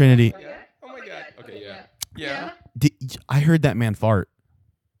 Testing. Trinity. Yeah. Oh my god. Okay, yeah. I heard that man fart.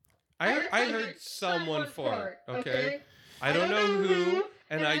 I heard someone fart, okay? I don't know who,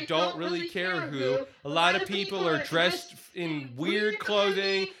 and I don't really care who. A lot of people are dressed in weird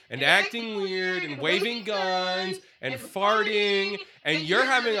clothing and acting weird and waving guns and farting, and you're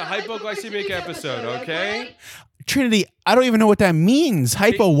having a hypoglycemic episode, okay? Trinity, I don't even know what that means.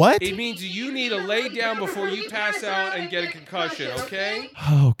 What? It means you need to lay down before you pass out and get a concussion, okay?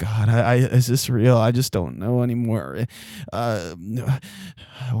 Oh God, is this real? I just don't know anymore. I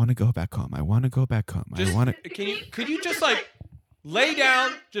want to go back home. Could you just like lay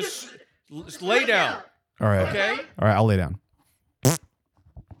down? Just lay down. All right. Okay. All right, I'll lay down.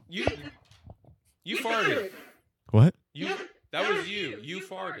 You farted. What? That was you. You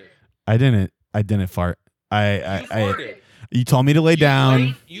farted. I didn't fart. You farted. You told me to lay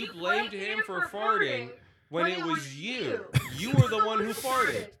down. You blamed him for farting when it was you. You were the one who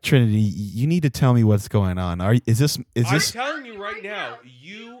farted. Trinity, you need to tell me what's going on. Is this? I'm telling you right now,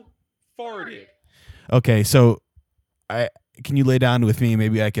 you farted. Okay, so can you lay down with me?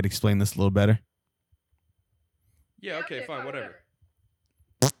 Maybe I could explain this a little better. Yeah, okay, fine, whatever.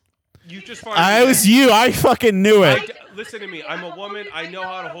 You just farted. I was you. I fucking knew it. Listen to me. I'm a woman. I know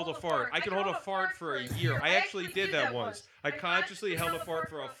how to hold a fart. I can hold a fart for a year. I actually did that once. I consciously held a fart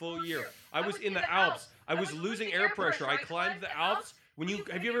for a full year. I was in the Alps. I was losing air pressure. I climbed the Alps.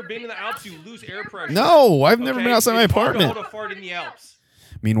 Have you ever been in the Alps? You lose air pressure. No, I've never been outside my apartment. Hold a fart in the Alps.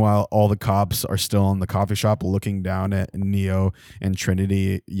 Meanwhile, all the cops are still in the coffee shop looking down at Neo and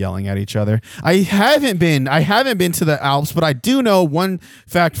Trinity yelling at each other. I haven't been to the Alps, but I do know one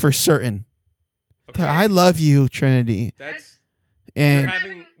fact for certain. Okay. I love you, Trinity. You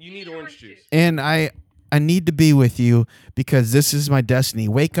need orange juice. And I need to be with you because this is my destiny.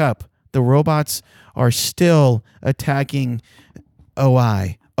 Wake up. The robots are still attacking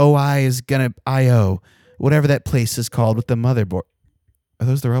OI. OI is gonna IO, whatever that place is called with the motherboard. Are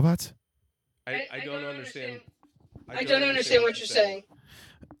those the robots? I don't understand. I don't understand what you're saying.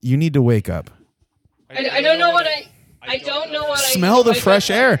 You need to wake up. I don't know what I don't know what I smell the fresh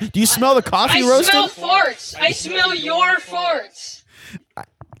air. Do you smell the coffee roasting? I smell farts. I smell your farts.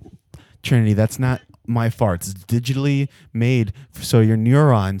 Trinity, that's not my farts. It's digitally made so your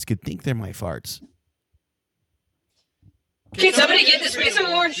neurons could think they're my farts. Can somebody get this man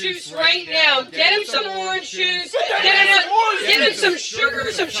some orange juice right now? Get him some orange juice. Get him some sugar,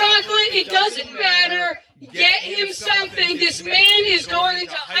 some chocolate. It doesn't matter. Get him something. This man is going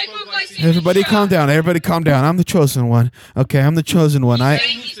into hypoglycemia. Everybody calm down. Everybody calm down. I'm the chosen one. Okay, I'm the chosen one.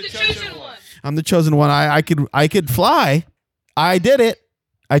 He's the chosen one. I'm the chosen one. I could fly. I did it.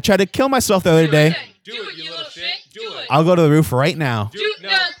 I tried to kill myself the other day. Do it, you little shit. Do it. I'll go to the roof right now.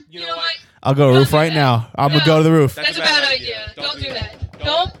 No, you know what? I'll go to the roof right now. I'm going to go to the roof. That's a bad idea. Don't do that.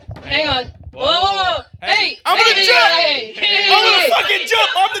 Don't. Hang on. Whoa. Hey. I'm going to jump. I'm going to fucking jump.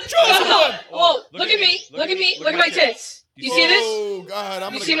 I'm the chosen one. Whoa. Look at me. Look at me. Look at my tits. You see this? Oh,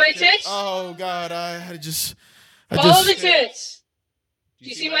 God. You see my tits? Oh, God. Follow the tits. Do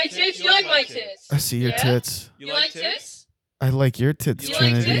you see my tits? You like my tits? I see your Yeah? tits. You like tits? I like your tits, You like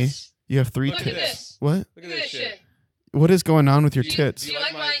Trinity. tits? You have 3 Look at tits. this. What? Look Look at this shit. What is going on with your Do you tits?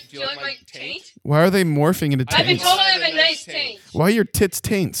 like my taint? Why are they morphing into I've been taints? told I have a nice taint. Why are your tits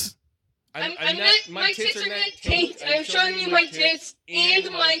taints? I'm not, my tits are not taint. I'm showing you my tits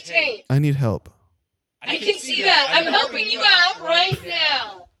and my taint. I need help. I can see that. I'm helping you out right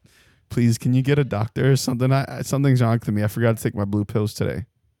now. Please, can you get a doctor or something? Something's wrong with me. I forgot to take my blue pills today.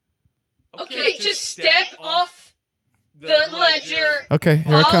 Okay, just step off the ledger. Okay,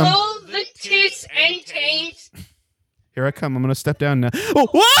 here I come. Follow the tits and taint. Here I come. I'm gonna step down now. Oh,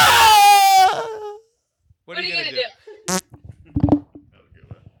 whoa! What are you gonna do?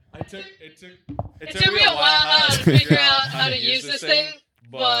 It took me a while to figure out how to use this thing,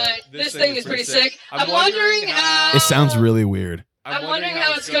 but this thing is pretty sick. I'm wondering how. It sounds really weird. I'm wondering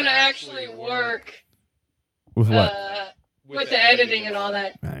how it's gonna actually work With what? with the editing and all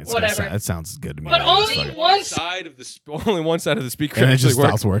that. Whatever. That sounds good to me. But man. only It's fucking- one only one side of the speaker And it actually just works.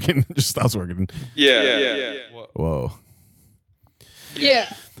 stops working. It just stops working. Yeah. Whoa.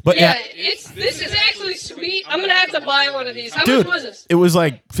 Yeah. But yeah, yeah, this is actually sweet. I'm gonna have to buy one of these. How Dude. much was this? it was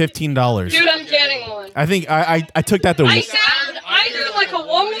like $15. Dude, I'm getting one. I think I took that to. I sound either like a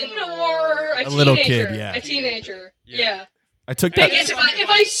woman or a little teenager. kid, yeah. A teenager. Yeah. I took I that. guess if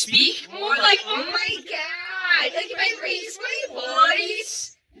I speak more like, oh my god, like if I raise my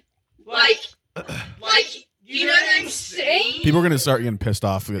voice, like you know what I'm saying? People are gonna start getting pissed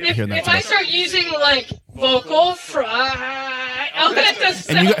off If, hearing that. if I stuff. start using like vocal fry, I'll have to And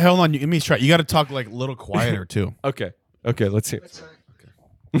sound. you got, hold on, let me try. You got to talk like a little quieter too. Okay, let's see.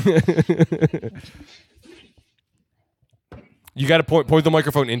 You got to point the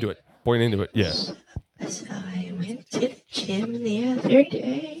microphone into it. Point into it. Yeah. So I went to the gym the other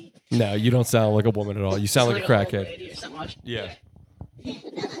day. No, you don't sound like a woman at all. You sound like a crackhead. Yeah.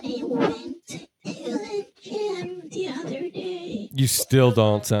 I went to the gym the other day. You still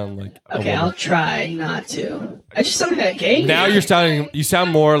don't sound like a Okay, woman. I'll try not to. I just sound like a gay. Now you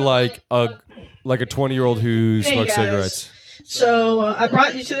sound more like a 20-year-old who Hey, smokes guys. cigarettes. So I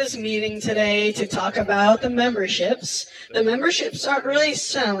brought you to this meeting today to talk about the memberships. The memberships aren't really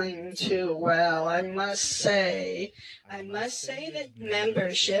selling too well, I must say. I must say that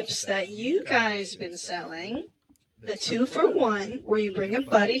memberships that you guys been selling, the 2-for-1, where you bring a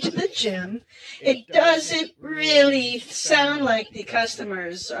buddy to the gym, it doesn't really sound like the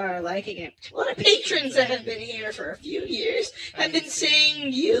customers are liking it. A lot of patrons that have been here for a few years have been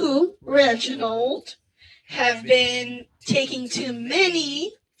saying you, Reginald, have been taking too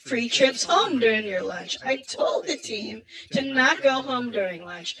many free trips home during your lunch. I told the team to not go home during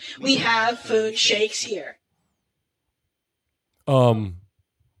lunch. We have food shakes here. Can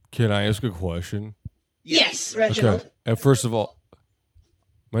I ask a question? Yes, Reginald. Okay. And first of all,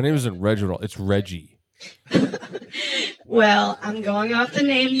 my name isn't Reginald. It's Reggie. Well, I'm going off the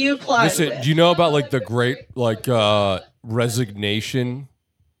name you applied Listen, with. do you know about like the great resignation?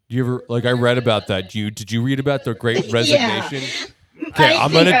 Do you ever I read about that? Did you read about the great resignation? Okay,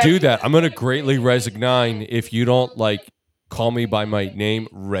 I'm gonna do that. I'm gonna greatly resignate if you don't call me by my name,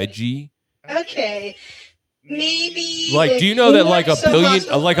 Reggie. Okay. Maybe. Do you know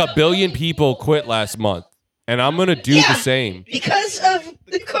that a billion people quit last month, and I'm gonna do the same. Because of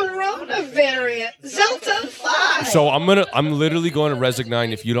the corona variant, Delta 5. So I'm literally going to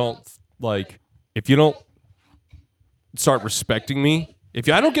resignate if you don't start respecting me. If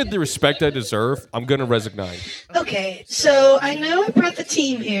I don't get the respect I deserve, I'm gonna resignate. Okay, so I know I brought the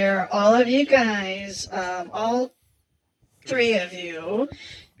team here, all of you guys, all 3 of you,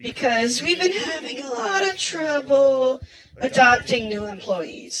 because we've been having a lot of trouble adopting new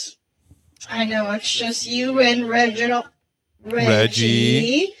employees. I know it's just you and Reginald,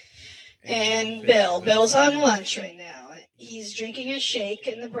 Reggie, and Bill. Bill's on lunch right now. He's drinking a shake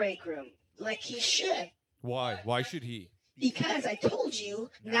in the break room, like he should. Why? Why should he? Because I told you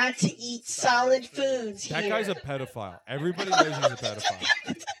not to eat solid foods That here. guy's a pedophile. Everybody knows he's a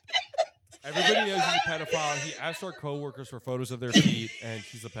pedophile. Everybody knows he's a pedophile. He asked our coworkers for photos of their feet, and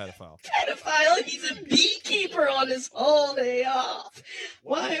he's a pedophile. Pedophile. He's a beekeeper on his whole day off.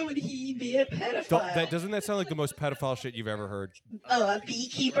 Why would he be a pedophile? Doesn't that sound like the most pedophile shit you've ever heard? Oh, a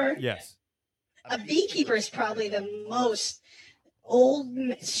beekeeper? Yes. A beekeeper is probably the most old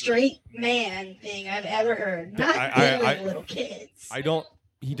straight man thing I've ever heard. Not dealing little kids.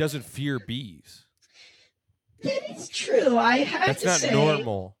 He doesn't fear bees. That is true. That's not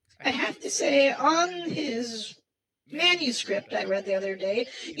normal. I have to say, on his manuscript I read the other day,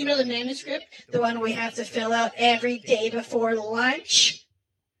 you know the manuscript? The one we have to fill out every day before lunch?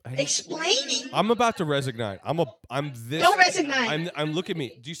 explaining. I'm about to resignate. I'm this. Don't resignate. I'm look at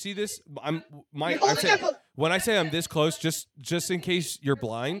me. Do you see this? You're holding up When I say I'm this close, just in case you're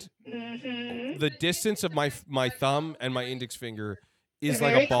blind, Mm-hmm. the distance of my thumb and my index finger is They're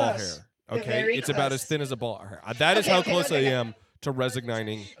like very a ball close. hair. They're Okay, very it's about close. as thin as a ball hair. That is Okay, how okay, close okay. I am to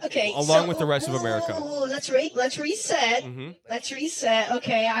resignating. Okay, along so- with the rest of America. Oh, let's reset. Mhm. Let's reset.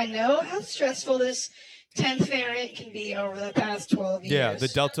 Okay, I know how stressful this 10th variant can be over the past 12 years. Yeah, the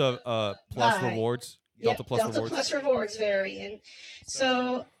Delta Plus Bye. rewards. Yep, Delta Plus rewards. Plus rewards variant.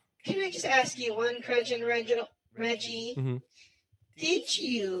 So, can I just ask you one question, Reggie? Mhm. Did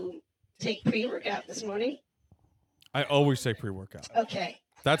you take pre-workout this morning? I always take pre-workout. Okay.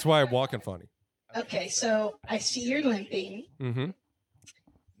 That's why I'm walking funny. Okay, so I see you're limping. Mm-hmm.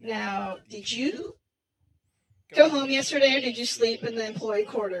 Now, did you go home yesterday or did you sleep in the employee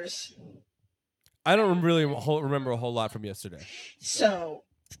quarters? I don't really remember a whole lot from yesterday. So,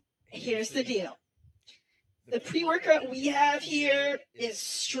 here's the deal. The pre-workout we have here is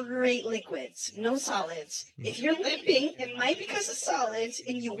straight liquids, no solids. If you're limping, it might be because of solids,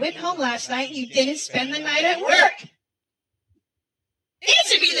 and you went home last night and you didn't spend the night at work.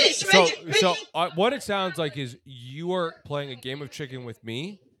 Answer me this, So, Reggie. so what it sounds like is you are playing a game of chicken with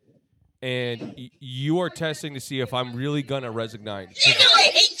me, and you are testing to see if I'm really gonna resignate. You know I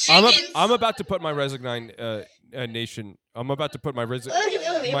hate chickens. I'm about to put my resignate nation. I'm about to put my I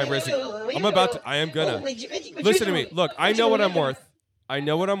am gonna. Listen to me. Look, I know what I'm worth. I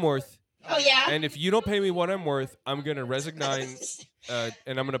know what I'm worth. Oh, yeah? And if you don't pay me what I'm worth, I'm gonna resignate, and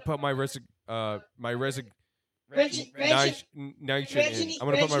I'm gonna put my Reggie, resignation in. I'm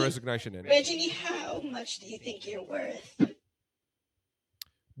gonna put my resignation in. Reggie, how much do you think you're worth?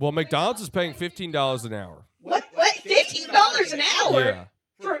 Well, McDonald's is paying $15 an hour. What? $15 an hour? Yeah.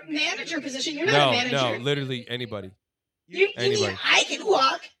 For a manager position? You're not a manager. No, literally anybody. You mean Anybody. I can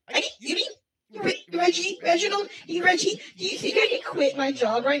walk? You mean Reggie, Reginald, Reggie? Do you think I can quit my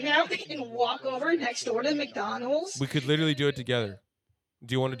job right now and walk over next door to McDonald's? We could literally do it together.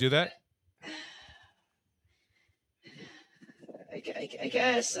 Do you want to do that? I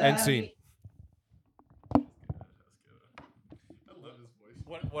guess. End scene.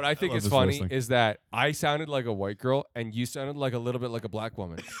 What I think love is his funny voice thing. is that I sounded like a white girl and you sounded like a little bit like a black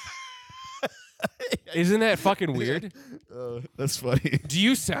woman. Isn't that fucking weird? That's funny. Do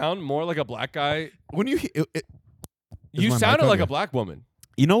you sound more like a black guy? When you You my mic sounded on? like Yeah. a black woman.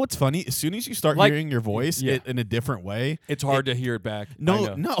 You know what's funny? As soon as you start Like- hearing your voice Yeah. in a different way, It's hard to hear it back. I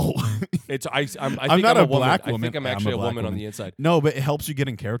no, know. no, It's I think I'm not a a black I woman. think I'm Yeah, I'm actually a a black woman on woman. the inside. no, but it helps you get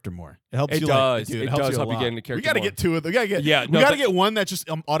in character more. It helps It you. does. Dude, It helps does you a help you lot. get into character We got to more. get to it. We got to get. Yeah, we no, got to but- get one that just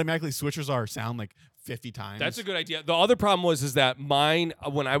automatically switches our sound like 50 times. That's a good idea. The other problem is that mine,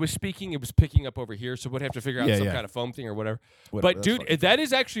 when I was speaking, it was picking up over here, so we'd have to figure out Yeah, some yeah. kind of foam thing or whatever. Whatever, But that's dude, fine. that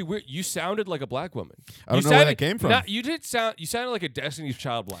is actually weird. You sounded like a black woman. I don't You know where sounded- that came from. You did sound. You sounded like a Destiny's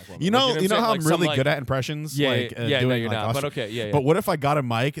Child black woman. You know, Like, you know what how I'm I'm saying? really Like good some, at impressions. Yeah, like, yeah, no, doing, you're like, not. But Oscar- okay, yeah, yeah. But what if I got a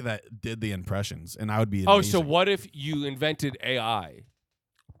mic that did the impressions, and I would be? Oh, Amazing. so what if you invented AI?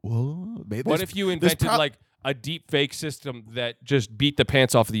 Well, What if you invented like a deep fake system that just beat the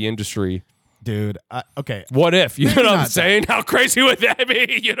pants off of the industry? dude? Okay, What if? You Maybe know what I'm not that. saying? How crazy would that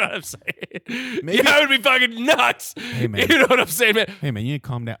be? You know what I'm saying? Maybe- Yeah, it would be fucking nuts. Hey, man. You know what I'm saying, man? hey man, you need to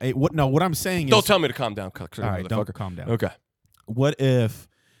calm down. Hey, what? No, what I'm saying Don't is, tell me to calm down, all right, don't motherfucker. calm down. Okay. What if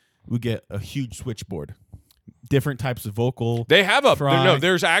we get a huge switchboard, different types of vocal? They have a Fry. no.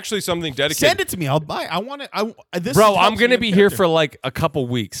 There's actually something dedicated. Send it to me. I'll buy. I want it. This Bro, helps I'm me gonna get be here character. for like a couple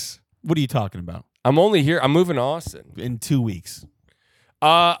weeks. What are you talking about? I'm only here. I'm moving to Austin. In 2 weeks.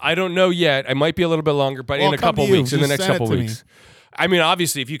 I don't know yet. I might be a little bit longer, but Well, in a I'll come couple to you. weeks, in the Just next send it couple to me. weeks. I mean,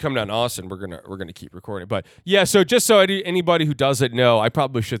 obviously, if you come down to Austin, we're gonna keep recording. But yeah, so just so anybody who doesn't know, I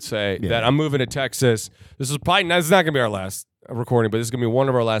probably should say Yeah. that I'm moving to Texas. This is probably this is not gonna be our last recording, but this is gonna be one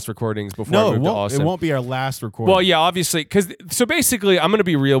of our last recordings before I No, move it to won't. Austin. It won't be our last recording. Well, yeah, obviously, so basically, I'm gonna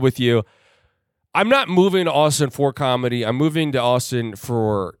be real with you. I'm not moving to Austin for comedy. I'm moving to Austin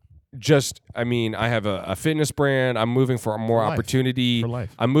for I have a fitness brand. I'm moving for more For life. opportunity. For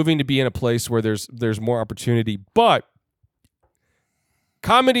life. I'm moving to be in a place where there's more opportunity. But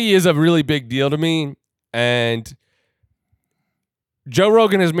comedy is a really big deal to me, and Joe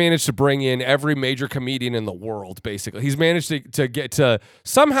Rogan has managed to bring in every major comedian in the world, basically. He's managed to get to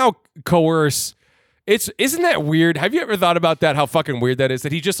somehow coerce. Isn't that weird? Have you ever thought about that, how fucking weird that is?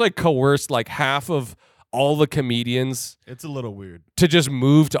 That he just like coerced like half of all the comedians It's a little weird. to just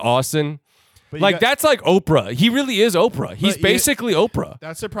move to Austin. But you Like got- that's like Oprah. He really is Oprah. He's But you- basically Oprah.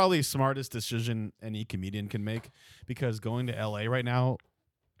 That's the probably smartest decision any comedian can make, because going to LA right now,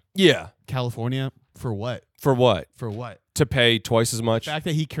 Yeah. California for what? For what? For what? To pay twice as much. The fact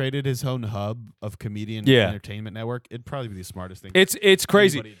that he created his own hub of comedian Yeah. entertainment network, it'd probably be the smartest thing. It's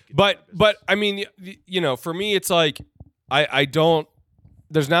crazy. Anybody could do But I mean, for me, it's like I don't.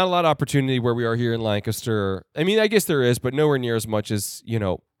 There's not a lot of opportunity where we are here in Lancaster. I mean, I guess there is, but nowhere near as much as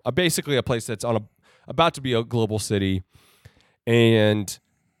basically a place that's about to be a global city, and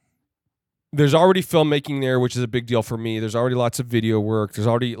there's already filmmaking there, which is a big deal for me. There's already lots of video work. There's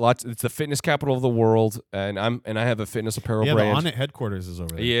already lots. It's the fitness capital of the world, and I have a fitness apparel yeah, brand. the On It headquarters is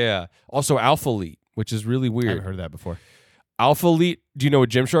over there. Yeah. Also, Alpha Elite, which is really I weird. haven't heard of that before. Alpha Elite. Do you know what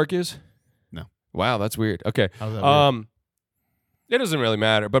Gymshark is? No. Wow, that's weird. Okay. How's that weird? It doesn't really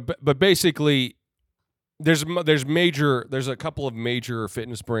matter, but basically, there's a couple of major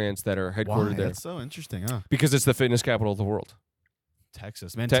fitness brands that are headquartered Why? there That's so interesting, huh? because it's the fitness capital of the world.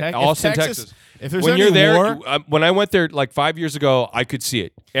 Texas, man. Austin, Texas. If there's When any you're there, war, when I went there like 5 years ago, I could see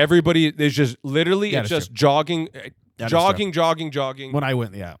it. Everybody, there's just literally, Yeah, it's that's just jogging, That is jogging. when I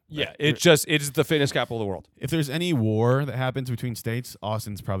went, yeah. Yeah, it's the fitness capital of the world. If there's any war that happens between states,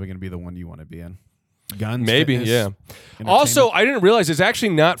 Austin's probably going to be the one you want to be in. Guns, Maybe, fitness, yeah. entertainment. Also, I didn't realize it's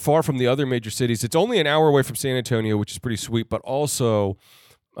actually not far from the other major cities. It's only an hour away from San Antonio, which is pretty sweet. But also,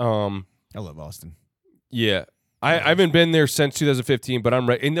 I love Austin. yeah, I haven't been there since 2015. But I'm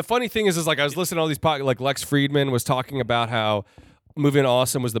right. And the funny thing is like I was listening to all these like Lex Friedman was talking about how moving to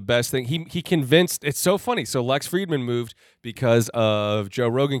Austin was the best thing. He convinced. It's so funny. So Lex Friedman moved because of Joe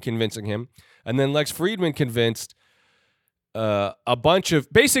Rogan convincing him, and then Lex Friedman convinced a bunch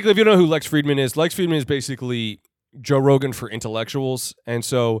of, basically, if you don't know who Lex Friedman is basically Joe Rogan for intellectuals. And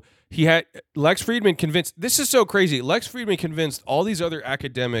so Lex Friedman convinced, this is so crazy. Lex Friedman convinced all these other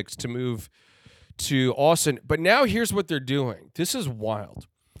academics to move to Austin. But now here's what they're doing. This is wild.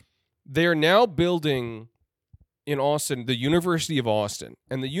 They're now building in Austin, the University of Austin.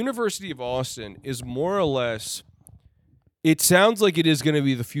 And the University of Austin is more or less, it sounds like it is going to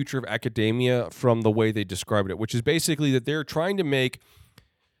be the future of academia from the way they described it, which is basically that they're trying to make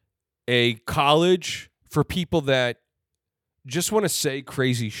a college for people that just want to say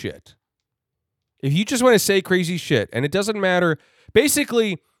crazy shit. If you just want to say crazy shit, and it doesn't matter,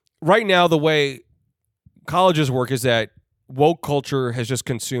 basically, right now, the way colleges work is that woke culture has just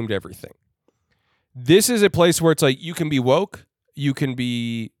consumed everything. This is a place where it's like you can be woke, you can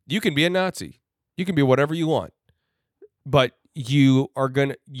be a Nazi, you can be whatever you want. But you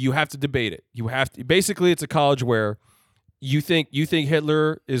have to debate it. You have to, basically, it's a college where you think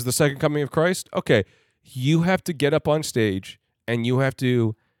Hitler is the second coming of Christ. Okay, you have to get up on stage and you have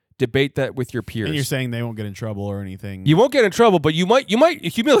to debate that with your peers. And you're saying they won't get in trouble or anything. You won't get in trouble, but you might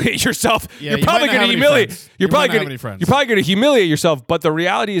humiliate yourself. Yeah, you're you probably might not going have to any humiliate. friends. You're You probably might not have going any friends. you're probably going to humiliate yourself. But the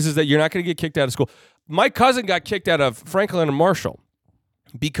reality is that you're not going to get kicked out of school. My cousin got kicked out of Franklin and Marshall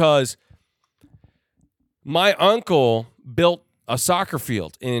because my uncle built a soccer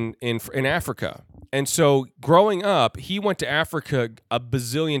field in Africa. And so growing up, he went to Africa a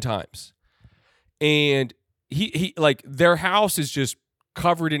bazillion times. And he like their house is just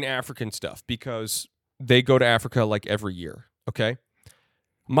covered in African stuff because they go to Africa like every year, okay?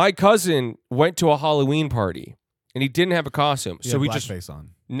 My cousin went to a Halloween party and he didn't have a costume. He So had he just blackface on.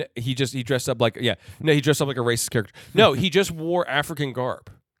 he dressed up like he dressed up like a racist character. No, he just wore African garb.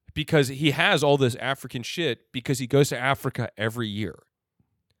 Because he has all this African shit because he goes to Africa every year.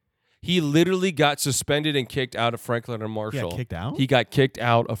 He literally got suspended and kicked out of Franklin and Marshall. He got kicked out? He got kicked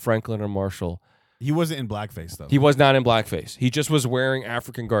out of Franklin and Marshall. He wasn't in blackface, though. He was not in blackface. He just was wearing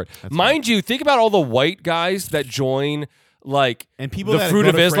African garb. Mind you, think about all the white guys that join like And people the that Fruit go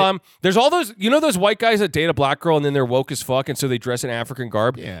of to Islam. There's all those, those white guys that date a black girl and then they're woke as fuck and so they dress in African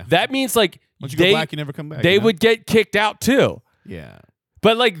garb. Yeah. That means like Once you go black, you never come back. they would get kicked out too. Yeah.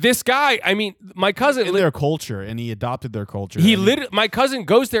 But like this guy, I mean, my cousin In their culture, and he adopted their culture. He I mean, literally, my cousin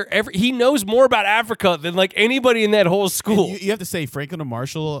goes there he knows more about Africa than like anybody in that whole school. You have to say, Franklin and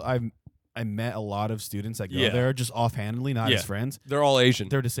Marshall, I met a lot of students that go there just offhandedly, not as friends. They're all Asian.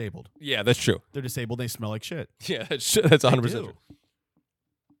 They're disabled. Yeah, that's true. They're disabled. They smell like shit. Yeah, that's 100% true.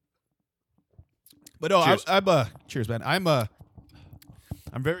 But no, Cheers. I'm cheers, man. I'm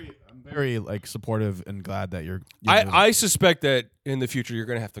very like supportive and glad that you're I suspect that in the future you're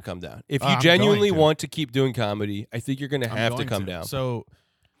going to have to come down. If you I'm genuinely going to. want to keep doing comedy, I think you're going to have to come down. So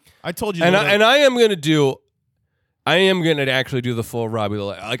I told you, And that I am going to actually do the full Robbie the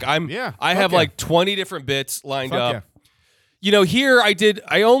like I have yeah. like 20 different bits lined Fuck up. yeah. Here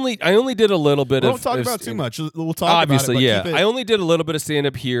I only did a little bit We of don't talk about too much. We'll talk obviously, about it, but yeah. keep it- I only did a little bit of stand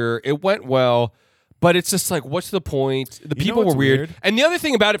up here. It went well, But it's just like, what's the point? The You know people were what's weird. weird? And the other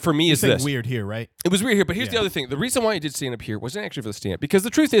thing about it for me is Saying this. weird here, right? It was weird here, but here's Yeah. the other thing. The reason why I did stand up here wasn't actually for the stand up, because the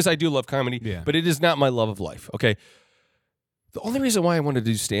truth is I do love comedy, Yeah. but it is not my love of life. Okay. The only reason why I wanted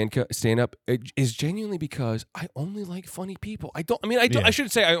to do stand up is genuinely because I only like funny people. I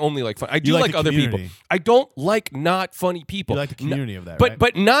shouldn't say I only like fun. I do like like the other people. community. I don't like not funny people. You like the community of that, but right?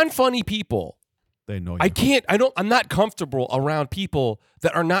 but non-funny people. They know you. I'm not comfortable around people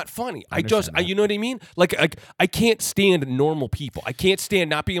that are not funny. You know what I mean? Like I can't stand normal people. I can't stand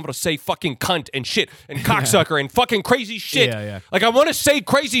not being able to say fucking cunt and shit and cocksucker and fucking crazy shit. Yeah. Like I want to say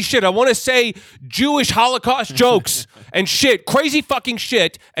crazy shit. I want to say Jewish Holocaust jokes and shit, crazy fucking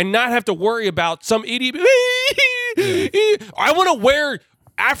shit, and not have to worry about some idiot. I want to wear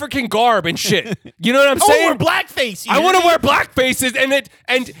African garb and shit. You know what I'm saying? we're blackface. I want to wear black faces, and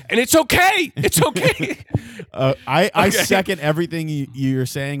it's okay. It's okay. I second everything you're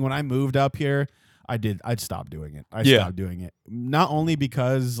saying. When I moved up here, I'd stop doing it. I stopped doing it. Not only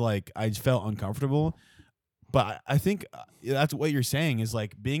because like I felt uncomfortable, but I think that's what you're saying is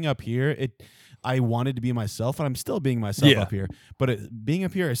like being up here. I wanted to be myself, and I'm still being myself up here. But being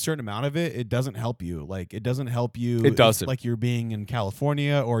up here, a certain amount of it doesn't help you. Like it doesn't help you. It doesn't. Like you're being in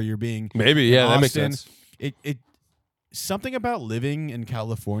California or you're being Maybe, in that makes Austin. sense. It something about living in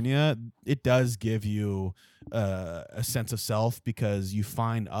California. It does give you a sense of self because you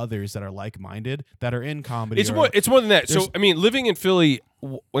find others that are like-minded that are in comedy. It's more than that. So I mean, living in Philly,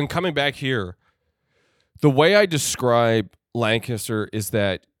 when coming back here, the way I describe Lancaster is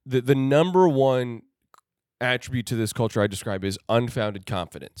that the number one attribute to this culture I describe is unfounded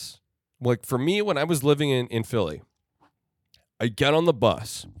confidence. Like for me, when I was living in Philly, I get on the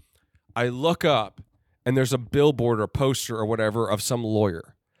bus, I look up, and there's a billboard or poster or whatever of some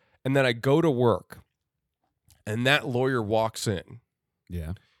lawyer. And then I go to work, and that lawyer walks in.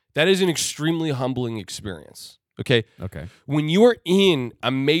 Yeah. That is an extremely humbling experience. Okay. Okay. When you are in a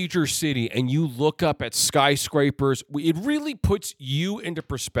major city and you look up at skyscrapers, it really puts you into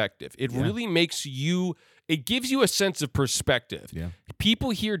perspective. It really makes you, it gives you a sense of perspective. Yeah. People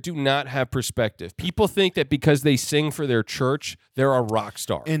here do not have perspective. People think that because they sing for their church, they're a rock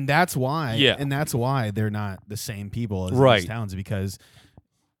star. And that's why. Yeah. And that's why they're not the same people as Right. these towns because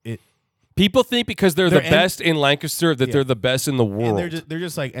People think because they're the They're best in Lancaster that they're the best in the world. and they're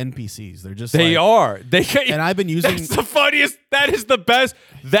just like NPCs. They're just They like, are. And I've been using That's the funniest. That is the best.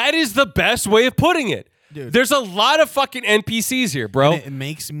 That is the best way of putting it. Dude. There's a lot of fucking NPCs here, bro. and it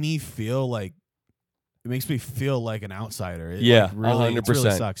makes me feel like an outsider. It Yeah, like really, it 100%.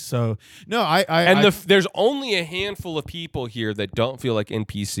 really sucks. So no, There's only a handful of people here that don't feel like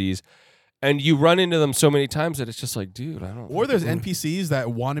NPCs, and you run into them so many times that it's just like, dude, I don't. or there's NPCs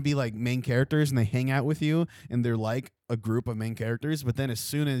that want to be like main characters and they hang out with you and they're like a group of main characters, but then as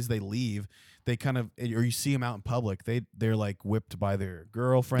soon as they leave, they kind of, or you see them out in public, they're like whipped by their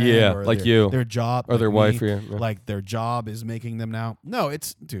girlfriend, Yeah, or like their, you. their job, Or their like wife, me. yeah. Like their job is making them now. No,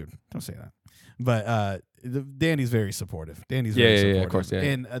 it's dude, don't say that. But Danny's very supportive. Danny's very supportive. Yeah, of course, yeah.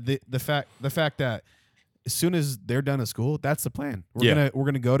 And the fact that as soon as they're done at school, that's the plan. Yeah. We're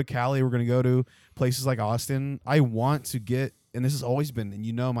gonna go to Cali. We're gonna go to places like Austin. I want to get, and this has always been, and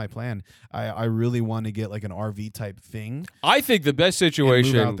you know my plan. I really want to get like an RV type thing. I think the best And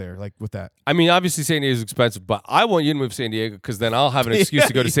situation move out there, like with that. I mean, obviously San Diego is expensive, but I want you to move to San Diego because then I'll have an excuse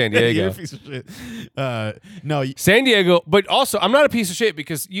to go to San Diego. You're a piece of shit. No, San Diego, but also I'm not a piece of shit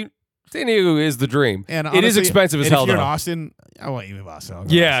because San Diego is the dream. and it is honestly, expensive as and hell if you're though. in Austin, I want you in Austin. I'll go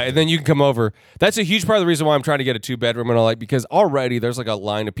to Yeah, Austin. and then you can come over. That's a huge part of the reason why I'm trying to get a 2-bedroom and all, like, because already there's like a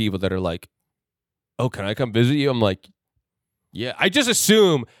line of people that are like, "Oh, can I come visit you?" I'm like, "Yeah." I just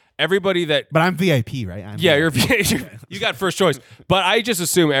assume everybody that But I'm VIP, right? I'm yeah, VIP. you got first choice, but I just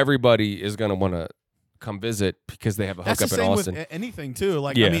assume everybody is gonna want to come visit because they have a That's the hookup in same Austin. with anything too.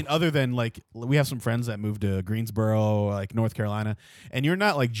 Like Yeah. I mean, other than like we have some friends that moved to Greensboro, like North Carolina, and you're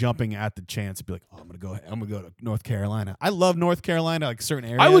not like jumping at the chance to be like, oh, I'm gonna go to North Carolina. I love North Carolina, like certain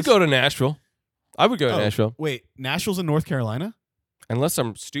areas. I would go to Nashville. I would go to Oh, Nashville Wait, Nashville's in North Carolina? unless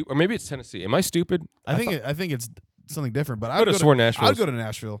I'm stupid, or maybe it's Tennessee. Am I stupid? I think it's something different. But I could would have go sworn to, Nashville. I would go to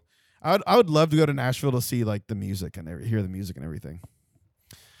Nashville. I would love to go to Nashville to see like the music and hear the music and everything.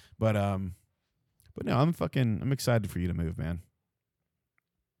 But no, I'm excited for you to move, man.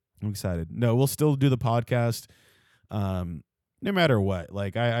 I'm excited. No, we'll still do the podcast. No matter what.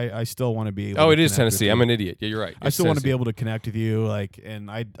 Like I still want to be able Oh, to it is connect with Tennessee. you. I'm an idiot. Yeah, you're right. I still want to be able to connect with you, like, and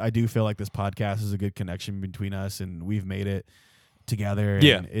I do feel like this podcast is a good connection between us, and we've made it together. And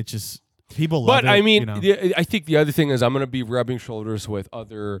Yeah. it just people love But it. I mean, you know. I think the other thing is I'm going to be rubbing shoulders with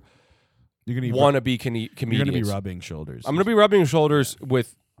other You're gonna be wannabe comedians. You're gonna be rubbing shoulders. I'm going to be rubbing shoulders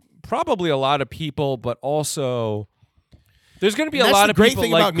with probably a lot of people, but also there's going to be a That's lot the of great people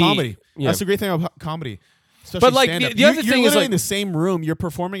thing like about me. comedy. Yeah. That's the great thing about comedy. Especially But, like, stand-up. the other you're thing is, literally like- in the same room. You're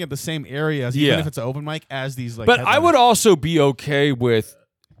performing at the same areas, even Yeah. if it's an open mic, as these like. But I would headliners. also be okay with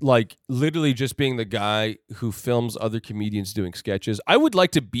like literally just being the guy who films other comedians doing sketches. I would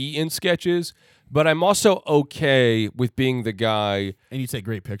like to be in sketches, but I'm also okay with being the guy. And you take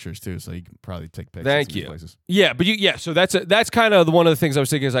great pictures too, so you can probably take pictures. Thank in these you. Places. Yeah, but so that's kind of one of the things I was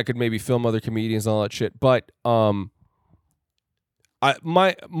thinking is I could maybe film other comedians and all that shit. But one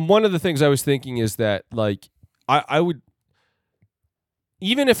of the things I was thinking is that like I would,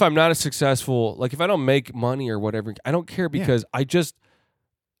 even if I'm not as successful, like if I don't make money or whatever, I don't care because I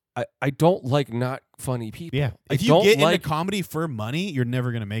don't like not funny people. Yeah, I if you don't get like into comedy for money, you're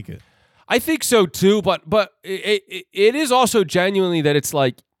never gonna make it. I think so too, but it is also genuinely that it's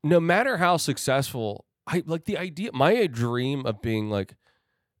like no matter how successful, I like the idea. My dream of being like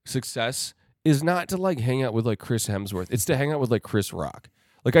success is not to like hang out with like Chris Hemsworth. It's to hang out with like Chris Rock.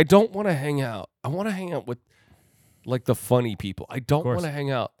 Like I don't want to hang out. I want to hang out with like the funny people. I don't want to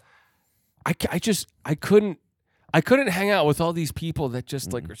hang out. I couldn't hang out with all these people that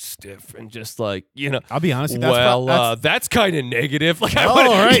just like are stiff and just like, you know. I'll be honest. That's kind of negative. Like, all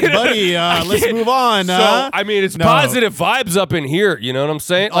right, buddy. Let's move on. So I mean, it's No. positive vibes up in here. You know what I'm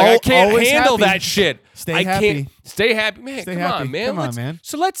saying? Like I can't Always handle happy. that shit. Stay I happy. can't stay happy, man. Stay come happy. on, man. Come on, man.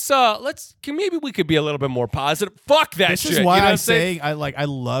 So let's maybe we could be a little bit more positive. Fuck that This shit. is why you know what I I'm saying? say I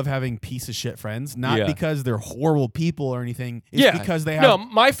love having piece of shit friends, not Yeah. because they're horrible people or anything. It's because they have. No,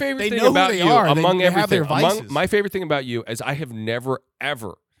 my favorite they thing know who about they you, are. among They have their everything, vices. my favorite thing about you is I have never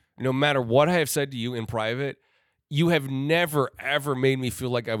ever, no matter what I have said to you in private, you have never ever made me feel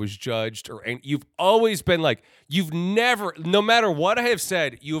like I was judged and you've always been like, you've never, no matter what I have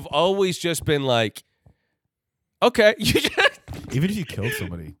said, you've always just been like, okay, you just. Even if you killed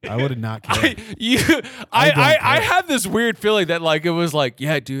somebody, I would have not cared. I had this weird feeling that like it was like,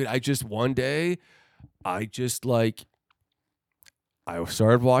 yeah, dude, I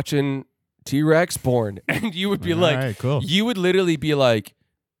started watching T-Rex porn, and you would be like, right, cool. you would literally be like,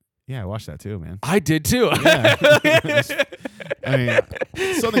 Yeah, I watched that too, man. I did too. Yeah. I mean,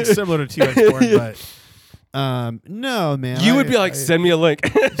 something similar to T-Rex porn, but no, man. You would be like, send me a link.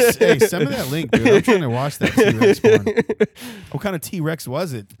 Hey, send me that link, dude. I'm trying to watch that T-Rex porn. What kind of T-Rex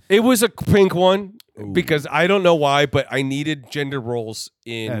was it? It was a pink one. Because I don't know why, but I needed gender roles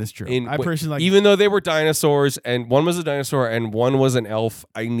in. That is true. I Wait, personally like- even though they were dinosaurs and one was a dinosaur and one was an elf,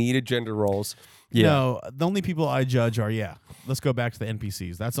 I needed gender roles. Yeah. No, the only people I judge are, let's go back to the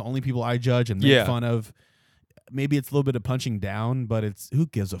NPCs. That's the only people I judge and make fun of. Maybe it's a little bit of punching down, but it's who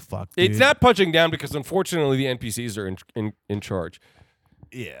gives a fuck, dude? It's not punching down because unfortunately the NPCs are in charge.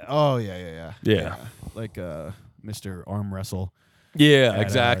 Yeah. Oh, yeah. Yeah. Like Mr. Arm Wrestle. Yeah, at,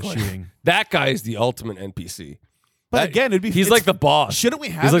 exactly. shooting. That guy is the ultimate NPC. But again, he's it's- like the boss. Shouldn't we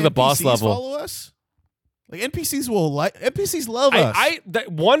have He's like NPCs the boss level. follow us? Like NPCs NPCs love us.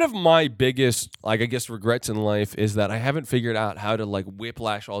 One of my biggest, like I guess, regrets in life is that I haven't figured out how to like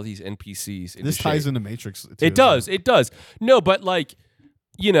whiplash all these NPCs. Into This ties shape. into Matrix. Too, It does. It does. No, but like,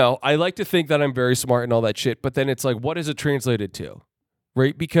 you know, I like to think that I'm very smart and all that shit, but then it's like, what is it translated to?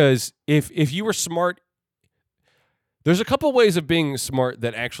 Right? Because if you were smart, there's a couple ways of being smart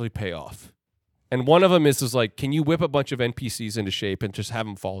that actually pay off. And one of them is like, can you whip a bunch of NPCs into shape and just have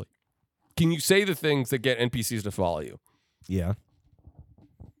them follow you? Can you say the things that get NPCs to follow you? Yeah.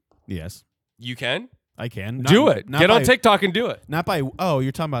 Yes, You can? I can. Do it. Not Get on by- TikTok and do it. Not by. Oh,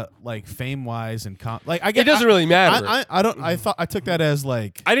 you're talking about like fame wise and like I get. It doesn't really matter. I don't. I thought I took that as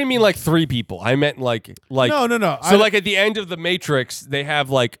like. I didn't mean like 3 people. I meant like No. So like at the end of the Matrix, they have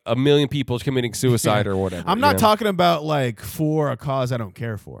like 1 million people committing suicide or whatever. I'm not you know? talking about like for a cause I don't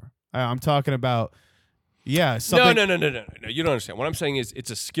care for. I'm talking about. Yeah. No. Something, You don't understand. What I'm saying is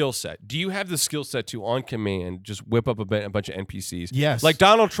it's a skill set. Do you have the skill set to, on command, just whip up a bunch of NPCs? Yes. Like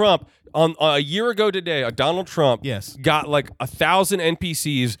Donald Trump, on a year ago today, Donald Trump Yes. got like 1,000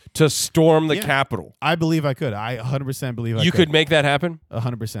 NPCs to storm the Capitol. I believe I could. I 100% believe I You could make that happen?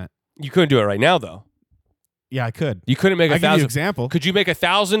 100%. You couldn't do it right now, though. Yeah, I could. You couldn't make I give you an 1,000. example. Could you make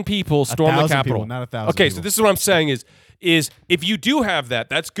 1,000 people storm the 1,000 Capitol? people, not 1,000 Okay, people. so this is what I'm saying is if you do have that,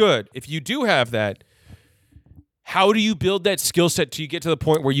 that's good. If you do have that, how do you build that skill set till you get to the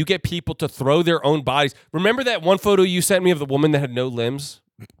point where you get people to throw their own bodies? Remember that one photo you sent me of the woman that had no limbs?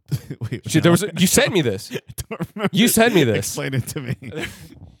 Wait, You sent me this. You sent me this. Explain it to me.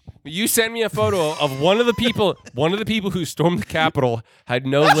 You sent me a photo of one of the people who stormed the Capitol had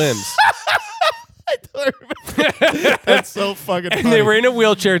no limbs. That's so fucking funny. And they were in a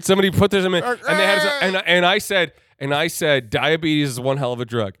wheelchair and somebody put them in and they had and I said and I said diabetes is one hell of a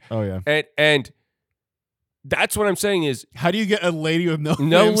drug. Oh yeah. And that's what I'm saying is How do you get a lady with no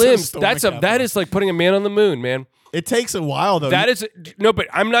limbs. to That is like putting a man on the moon, man. It takes a while though. That is no, but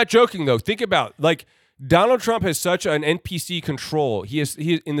I'm not joking though. Think about like Donald Trump has such an NPC control. He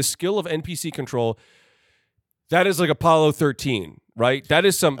in the skill of NPC control. That is like Apollo 13, right? That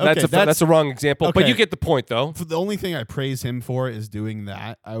is that's a wrong example, but you get the point though. The only thing I praise him for is doing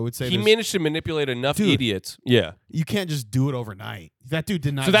that. I would say He managed to manipulate enough idiots. Yeah. You can't just do it overnight. That dude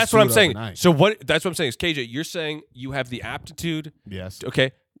did not. So that's just what do I'm it saying. overnight. So that's what I'm saying is KJ, you're saying you have the aptitude. Yes.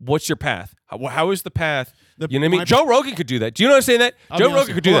 Okay. What's your path? How is the path? You know what I mean? my- Joe Rogan could do that. Do you know what I'm saying? That I'll Joe be honest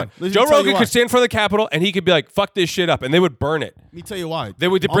Rogan with could you. do Hold that. on. Let me Joe tell you Rogan why. could stand in front of the Capitol and he could be like, "Fuck this shit up," and they would burn it. Let me tell you why. They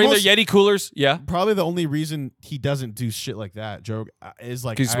would bring Almost- their Yeti coolers. Yeah, Probably the only reason he doesn't do shit like that, Joe, is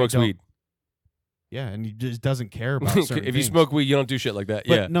like because he I smokes don't- weed. Yeah, and he just doesn't care about certain If you things. smoke weed, you don't do shit like that.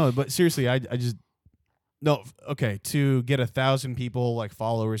 But Yeah. no, but seriously, I just no. Okay, to get 1,000 people like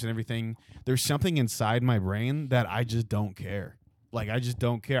followers and everything, there's something inside my brain that I just don't care. Like I just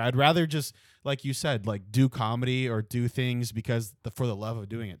don't care. I'd rather just, like you said, like do comedy or do things because for the love of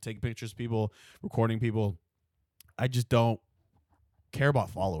doing it. Take pictures of people, recording people. I just don't care about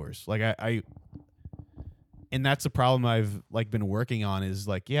followers. Like I and that's the problem I've like been working on is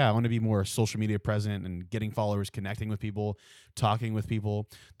like, yeah, I want to be more social media present and getting followers, connecting with people, talking with people.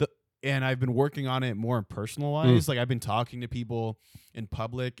 And I've been working on it more personalized. Like I've been talking to people in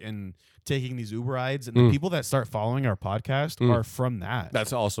public and taking these Uber rides, and the people that start following our podcast are from that.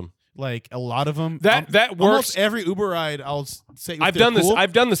 That's awesome. Like a lot of them. That works. Almost every Uber ride, I'll say if I've they're done this. cool,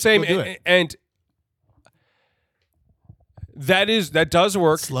 I've done the same, they'll do it. and that does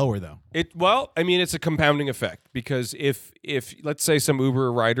work. slower though. Well, I mean, it's a compounding effect because if let's say some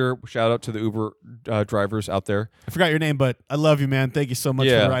Uber rider, shout out to the Uber drivers out there. I forgot your name, but I love you, man. Thank you so much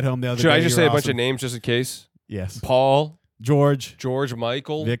for the ride home the other Should day. I just You're say a bunch awesome. of names just in case? Yes. Paul, George,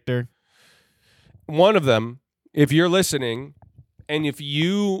 Michael, Victor. one of them. If you're listening, and if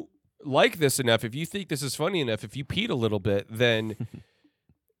you like this enough, if you think this is funny enough, if you peed a little bit, then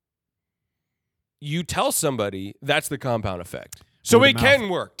you tell somebody. That's the compound effect. So Word it of can mouth.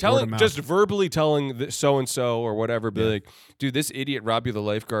 work. Word of mouth. Just verbally telling so and so or whatever, be like, dude, this idiot Robbie the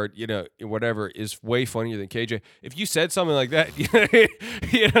lifeguard, whatever, is way funnier than KJ. If you said something like that,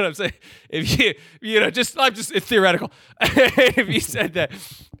 you know what I'm saying? If I'm just it's theoretical. If you said that,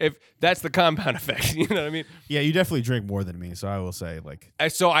 if that's the compound effect, you know what I mean? Yeah, you definitely drink more than me, so I will say like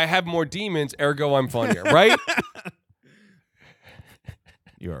So I have more demons, ergo I'm funnier, right?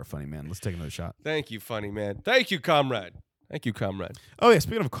 you are a funny man. Let's take another shot. Thank you, funny man. Thank you, comrade. Thank you, comrade. Oh yeah,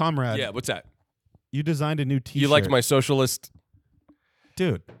 speaking of comrade, Yeah, what's that? you designed a new T-shirt. You liked my socialist?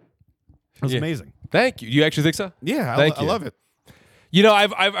 dude? It was Yeah. amazing. Thank you. You actually think so? Yeah, Thank I you. love it. You know,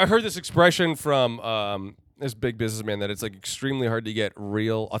 I've heard this expression from this big businessman that it's like extremely hard to get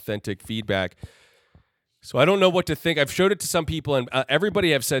real, authentic feedback. So I don't know what to think. I've showed it to some people, and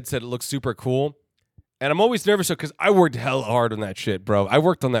everybody I've said it looks super cool. And I'm always nervous because I worked hell hard on that shit, bro. I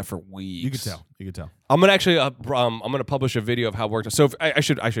worked on that for weeks. You could tell. You could tell. I'm gonna actually, I'm gonna publish a video of how it worked. So I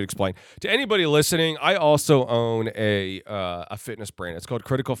should explain to anybody listening. I also own a fitness brand. It's called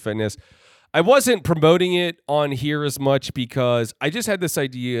Critical Fitness. I wasn't promoting it on here as much because I just had this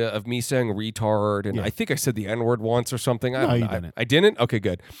idea of me saying retard, and I think I said the N-word once or something. No, you didn't. I didn't. Okay,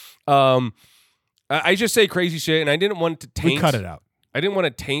 good. I just say crazy shit, and I didn't want it to taint. We cut it out. I didn't want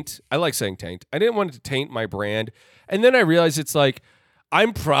to taint. I like saying taint. I didn't want it to taint my brand. And then I realized it's like,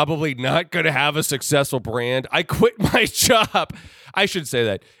 I'm probably not going to have a successful brand. I quit my job. I should say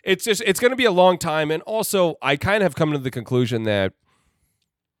that. It's going to be a long time. And also, I kind of have come to the conclusion that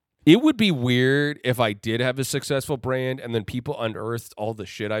it would be weird if I did have a successful brand and then people unearthed all the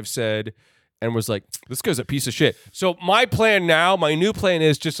shit I've said and was like, this guy's a piece of shit. So my plan now, my new plan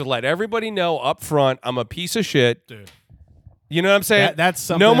is just to let everybody know up front, I'm a piece of shit. Dude. You know what I'm saying? That's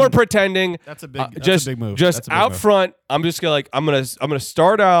something. No more pretending. That's a big. That's just a big move. Just That's a big out move. front. I'm just gonna I'm gonna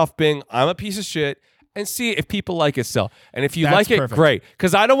start off being I'm a piece of shit and see if people like it still. And if you That's like it, perfect. great.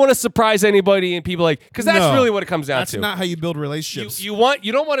 Because I don't want to surprise anybody and people because that's No. really what it comes down That's to. not how you build relationships. You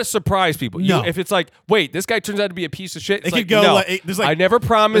don't want to surprise people. No. If it's like, wait, this guy turns out to be a piece of shit. It's It like, could go no, like- there's like- I never There's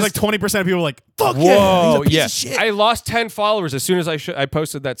promised. like 20% of people are like, fuck Whoa, yeah, he's a piece yeah. of shit. I lost 10 followers as soon as I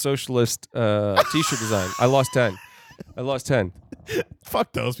posted that socialist t-shirt design. I lost 10.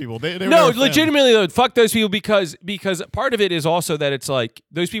 Fuck those people. They were No, never fans. legitimately though, fuck those people because part of it is also that it's like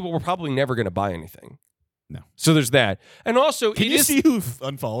those people were probably never going to buy anything. No. So there's that, and also Can it you is- see who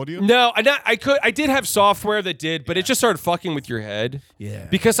unfollowed you? No, I did have software that did, but it just started fucking with your head Yeah.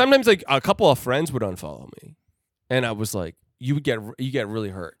 because sometimes like a couple of friends would unfollow me, and I was like, you get really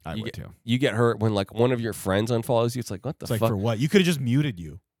hurt. I you would get, too. You get hurt when like one of your friends unfollows you. It's like, what the It's like fuck? for what? You could have just muted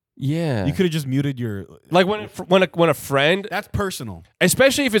you. Yeah. You could have just muted your. Like when a friend, That's personal.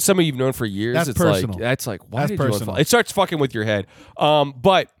 especially if it's somebody you've known for years, That's it's personal. like that's like why That's did personal. you unfollow? It starts fucking with your head.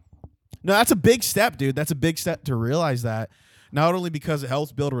 But No, that's a big step, dude. That's a big step to realize that. Not only because it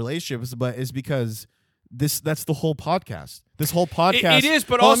helps build relationships, but it's because that's the whole podcast. This whole podcast. it is,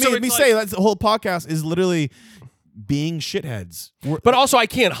 but Well, also let me it's say like- that's the whole podcast is literally being shitheads. but also I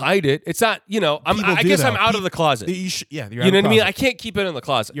can't hide it. It's not, People I do guess that. I'm out of the closet. you're You out know of what the I mean? I closet. can't keep it in the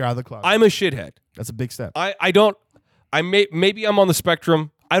closet. You're out of the closet. I'm a shithead. That's a big step. Maybe I'm on the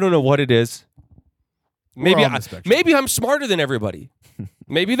spectrum. I don't know what it is. Maybe on the spectrum. maybe I'm smarter than everybody.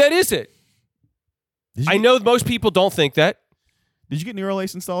 Maybe that is it. I know most people don't think that. Did you get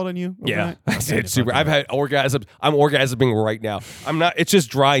Neuralace installed on you? Yeah, overnight? it's super. I've had orgasms. I'm orgasming right now. I'm not. It's just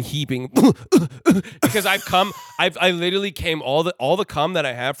dry heaping because I literally came all the cum that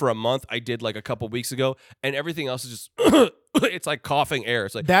I have for a month. I did like a couple weeks ago, and everything else is just. It's like coughing air.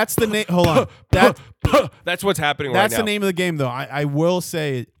 It's like That's the name. Hold on. that's what's happening right now. That's the name of the game, though. I will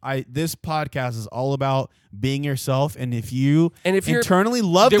say, this podcast is all about being yourself, and if you internally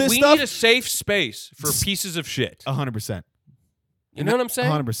love this we stuff, need a safe space for pieces of shit. 100%. You know what I'm saying?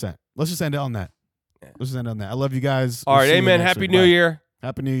 100%. Let's just end it on that. Let's just end it on that. I love you guys. All We'll right, see you amen. next Happy week. New Bye. Year.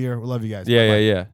 Happy New Year. We love you guys. Yeah, Bye-bye. yeah, yeah.